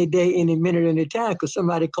unemployed any day, any minute, any time, because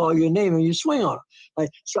somebody call your name and you swing on them.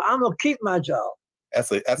 So I'm going to keep my job.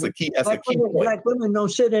 That's a key point. Black women don't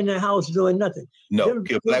sit in their house doing nothing. No,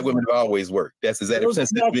 Black women have always worked. That's exactly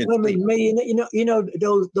since Black women,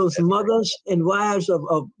 those mothers and wives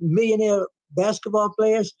of millionaire basketball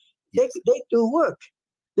players, they do work.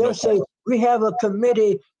 They'll say, we have a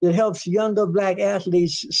committee that helps younger Black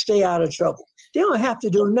athletes stay out of trouble. They don't have to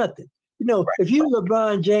do nothing. If you're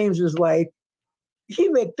LeBron James's wife, he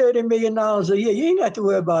make $30 million a year. You ain't got to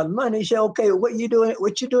worry about money. You say, okay, what you doing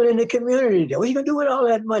in the community? What you gonna do with all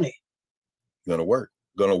that money? You're gonna work.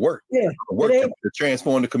 gonna work. Yeah, Work to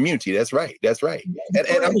transform the community. That's right. That's right. And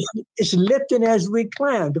it's lifting as we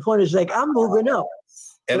climb. The point is like I'm moving up,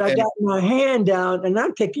 but I got my hand down and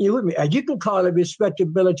I'm taking you with me. You can call it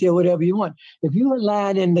respectability or whatever you want. If you're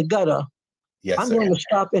lying in the gutter, I'm going to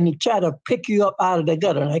stop and try to pick you up out of the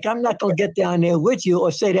gutter. Like I'm not going to get down there with you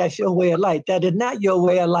or say that's your way of life. That is not your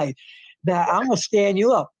way of life. Now I'm gonna stand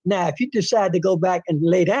you up. Now, if you decide to go back and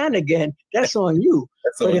lay down again, that's on you.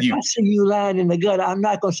 But if I see you lying in the gutter, I'm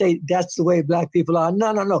not gonna say that's the way Black people are.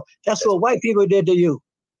 No. That's what white people did to you.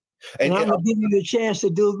 And I'm gonna give you a chance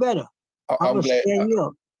to do better. I'm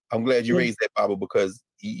glad you raised that, Baba, because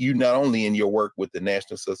you not only in your work with the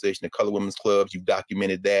National Association of Colored Women's Clubs, you've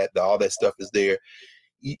documented that, all that stuff is there.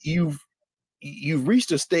 You've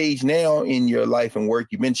reached a stage now in your life and work.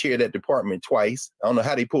 You've been chair of that department twice. I don't know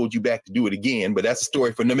how they pulled you back to do it again, but that's a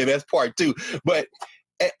story for them. Maybe that's part two. But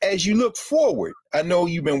as you look forward, I know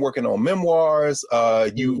you've been working on memoirs.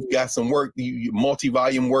 You've got some work,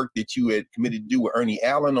 multi-volume work that you had committed to do with Ernie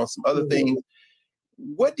Allen on some other things.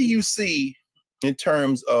 What do you see in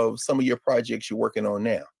terms of some of your projects you're working on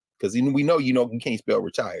now? Because we know you can't spell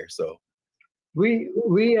retire. So we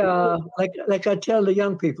like I tell the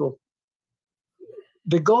young people,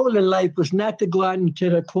 the goal in life was not to go out into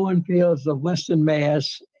the cornfields of Western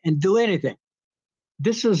Mass and do anything.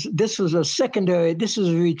 This was a secondary. This is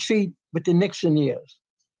a retreat with the Nixon years.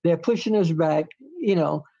 They're pushing us back.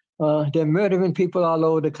 They're murdering people all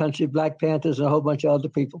over the country, Black Panthers and a whole bunch of other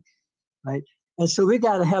people, right? And so we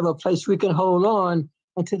got to have a place we can hold on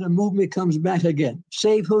until the movement comes back again.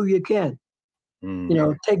 Save who you can.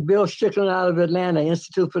 Take Bill Strickland out of Atlanta,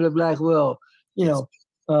 Institute for the Black World.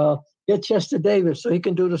 Get Chester Davis so he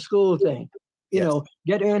can do the school thing.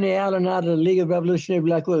 Get Ernie Allen out of the League of Revolutionary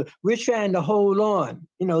Black World. We're trying to hold on,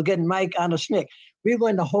 getting Mike out of SNCC. We're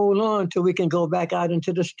going to hold on till we can go back out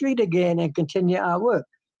into the street again and continue our work.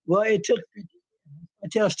 Well, I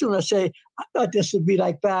tell students, I say, I thought this would be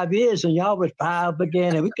like 5 years and y'all would fire up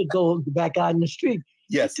again and we could go back out in the street.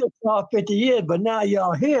 Yes. It took 50 years, but now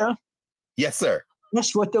y'all here. Yes, sir.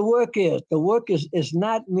 That's what the work is. The work is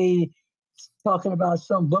not me talking about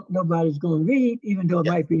some book nobody's going to read, even though it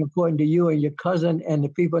might be important to you and your cousin and the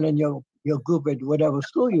people in your group at whatever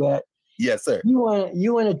school you're at. Yes, sir. You want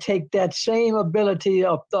to take that same ability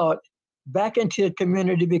of thought back into the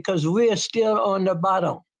community because we're still on the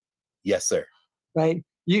bottom. Yes, sir. Right?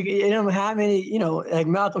 You know how many, like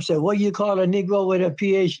Malcolm said, what do you call a Negro with a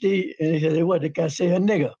PhD? And he said, what, they can say a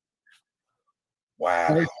nigger.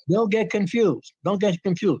 Wow. Right? Don't get confused.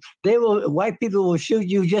 White people will shoot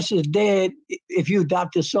you just as dead if you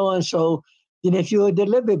adopted so-and-so than if you're a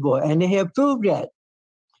delivery boy. And they have proved that.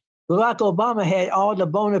 Barack Obama had all the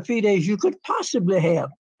bona fides you could possibly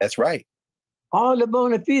have. That's right. All the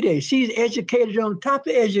bona fides. He's educated on top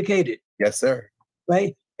of educated. Yes, sir.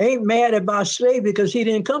 Right? Ain't mad about slavery because he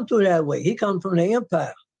didn't come through that way. He come from the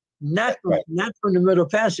empire. Not from the Middle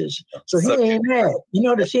Passage. So he ain't mad. You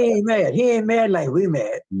notice he ain't mad. He ain't mad like we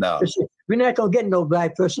mad. No. We're not going to get no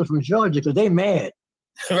Black person from Georgia because they mad.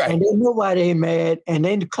 Right. And they know why they mad and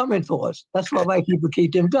they coming for us. That's why white people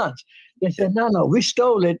keep them guns. They said, no, we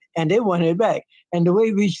stole it and they wanted it back. And the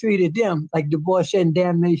way we treated them, like Du Bois said in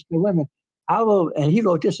Damnation of Women, and he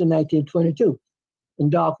wrote this in 1922 in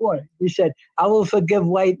Dark Water. He said, I will forgive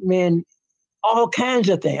white men all kinds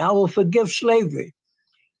of things. I will forgive slavery.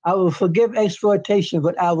 I will forgive exploitation,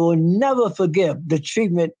 but I will never forgive the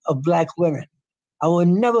treatment of Black women. I will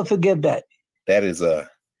never forgive that. That's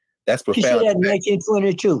profound. He said that in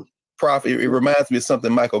 1922. Prof, it reminds me of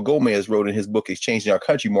something Michael Gomez wrote in his book, Exchanging Our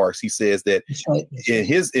Country Marks. He says that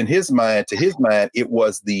in his mind, it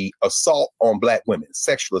was the assault on Black women,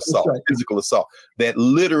 sexual assault, physical assault, that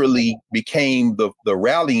literally became the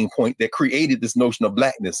rallying point that created this notion of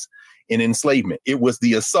Blackness in enslavement. It was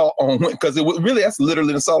the assault on, because it was really, that's literally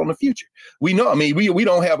an assault on the future. We know, we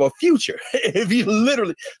don't have a future if you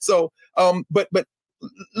literally. So, but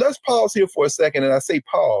let's pause here for a second. And I say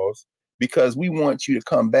pause because we want you to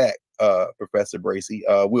come back, Professor Bracey.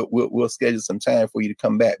 We'll schedule some time for you to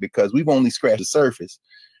come back because we've only scratched the surface.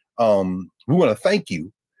 We want to thank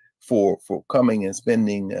you for coming and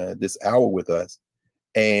spending this hour with us.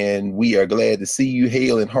 And we are glad to see you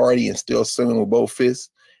hale and hearty and still swinging with both fists.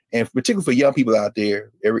 And particularly for young people out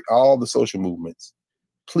there, all the social movements,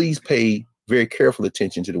 please pay very careful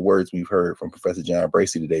attention to the words we've heard from Professor John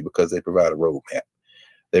Bracey today because they provide a roadmap.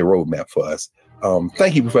 Their roadmap for us.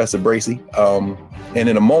 Thank you, Professor Bracey. And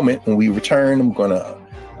in a moment, when we return, I'm going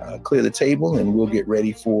to clear the table and we'll get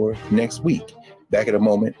ready for next week. Back in a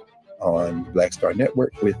moment on Black Star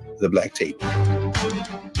Network with The Black Table.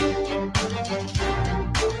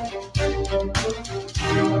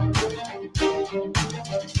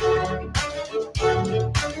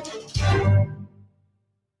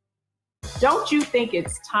 Don't you think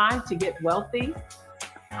it's time to get wealthy?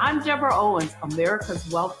 I'm Deborah Owens, America's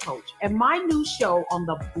Wealth Coach, and my new show on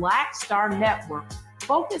the Black Star Network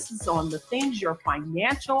focuses on the things your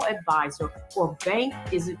financial advisor or bank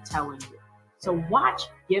isn't telling you. So watch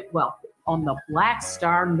Get Wealthy on the Black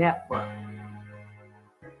Star Network.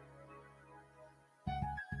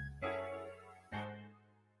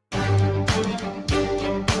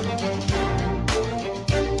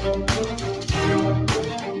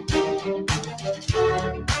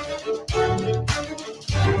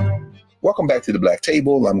 Welcome back to the Black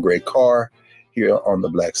Table. I'm Greg Carr here on the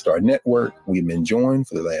Black Star Network. We've been joined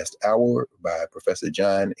for the last hour by Professor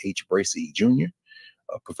John H. Bracey, Jr.,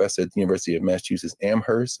 a professor at the University of Massachusetts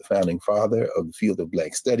Amherst, a founding father of the field of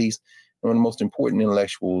Black studies, and one of the most important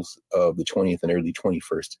intellectuals of the 20th and early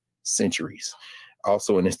 21st centuries.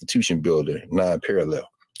 Also an institution builder, non-parallel.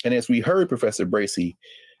 And as we heard Professor Bracey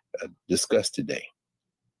discuss today,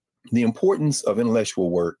 the importance of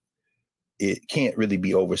intellectual work, it can't really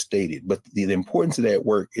be overstated, but the importance of that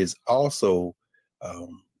work is also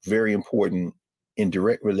very important in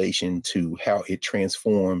direct relation to how it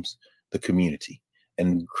transforms the community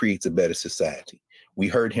and creates a better society. We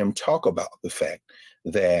heard him talk about the fact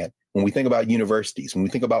that when we think about universities, when we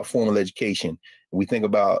think about formal education, we think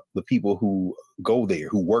about the people who go there,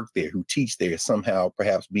 who work there, who teach there, somehow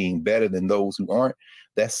perhaps being better than those who aren't.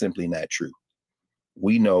 That's simply not true.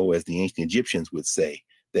 We know, as the ancient Egyptians would say,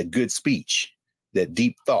 that good speech, that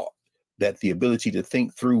deep thought, that the ability to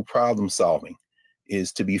think through problem solving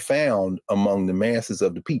is to be found among the masses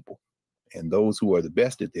of the people. And those who are the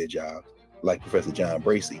best at their jobs, like Professor John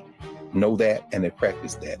Bracey, know that and they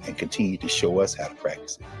practice that and continue to show us how to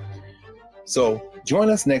practice it. So join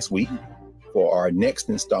us next week for our next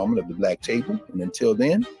installment of the Black Table. And until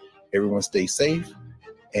then, everyone stay safe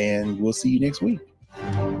and we'll see you next week.